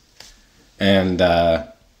base, and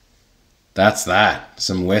that's that.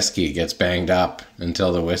 Some whiskey gets banged up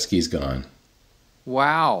until the whiskey's gone.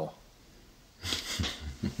 Wow.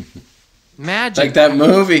 Magic. Like that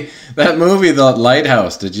movie, The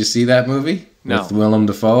Lighthouse. Did you see that movie? No. With Willem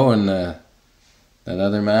Dafoe and that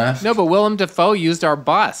other math? No, but Willem Dafoe used our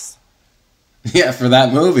bus. Yeah, for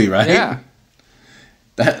that movie, right? Yeah.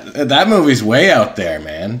 That movie's way out there,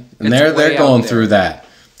 man. And It's they're way going out through that.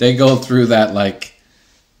 They go through that like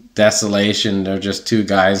desolation. They're just two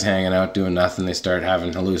guys hanging out doing nothing. They start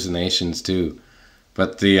having hallucinations too.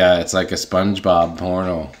 But it's like a SpongeBob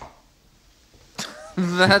porno.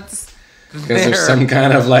 That's Because there's some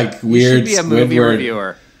kind of like weird you should be a movie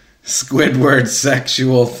reviewer. Squidward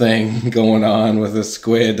sexual thing going on with a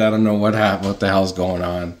squid. I don't know what the hell's going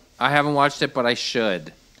on. I haven't watched it, but I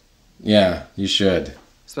should. Yeah, you should.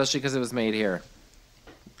 Especially because it was made here.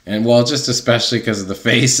 And well, just especially because of the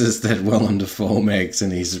faces that Willem Dafoe makes,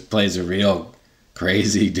 and he plays a real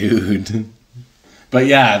crazy dude. But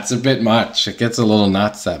yeah, it's a bit much. It gets a little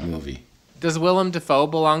nuts, that movie. Does Willem Dafoe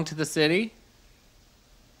belong to the city?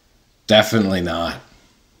 Definitely not.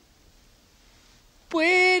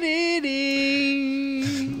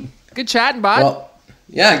 Good chatting, bud. Well,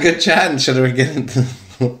 yeah, good chatting. Should we get into...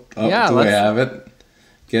 Yeah, do we let's- have it?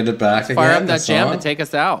 Get it back again? Fire up that the jam song? and take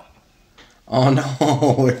us out. Oh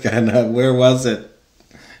no, we're gonna. Where was it?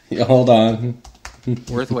 Yeah, hold on.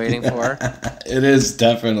 Worth waiting for. It is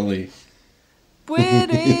definitely.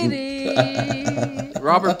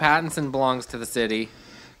 Robert Pattinson belongs to the city.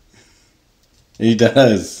 He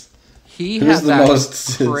does. He Who's has the that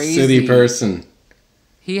most crazy city person?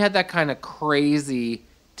 He had that kind of crazy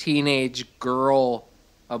teenage girl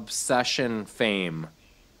obsession fame.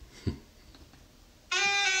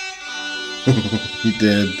 He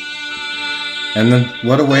did. And then,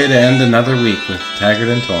 what a way to end another week with Taggart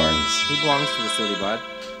and Torrance. He belongs to the city, bud.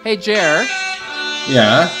 Hey, Jer,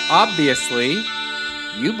 Yeah. obviously,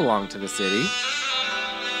 you belong to the city.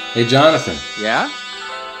 Hey, Jonathan. Yeah?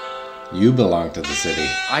 You belong to the city.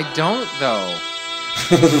 I don't, though.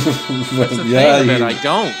 But That's the yeah, thing of it, I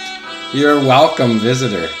don't. you're a welcome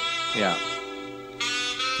visitor. Yeah.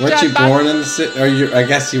 Weren't you born in the city? Or I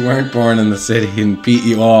guess you weren't born in the city in I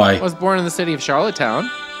PEI. was born in the city of Charlottetown.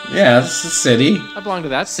 Yeah, it's a city. I belong to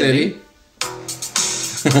that city.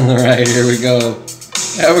 All right, here we go.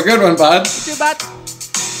 Have a good one, bud. You too, bud.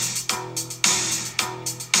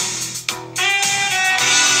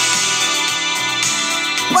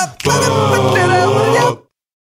 What?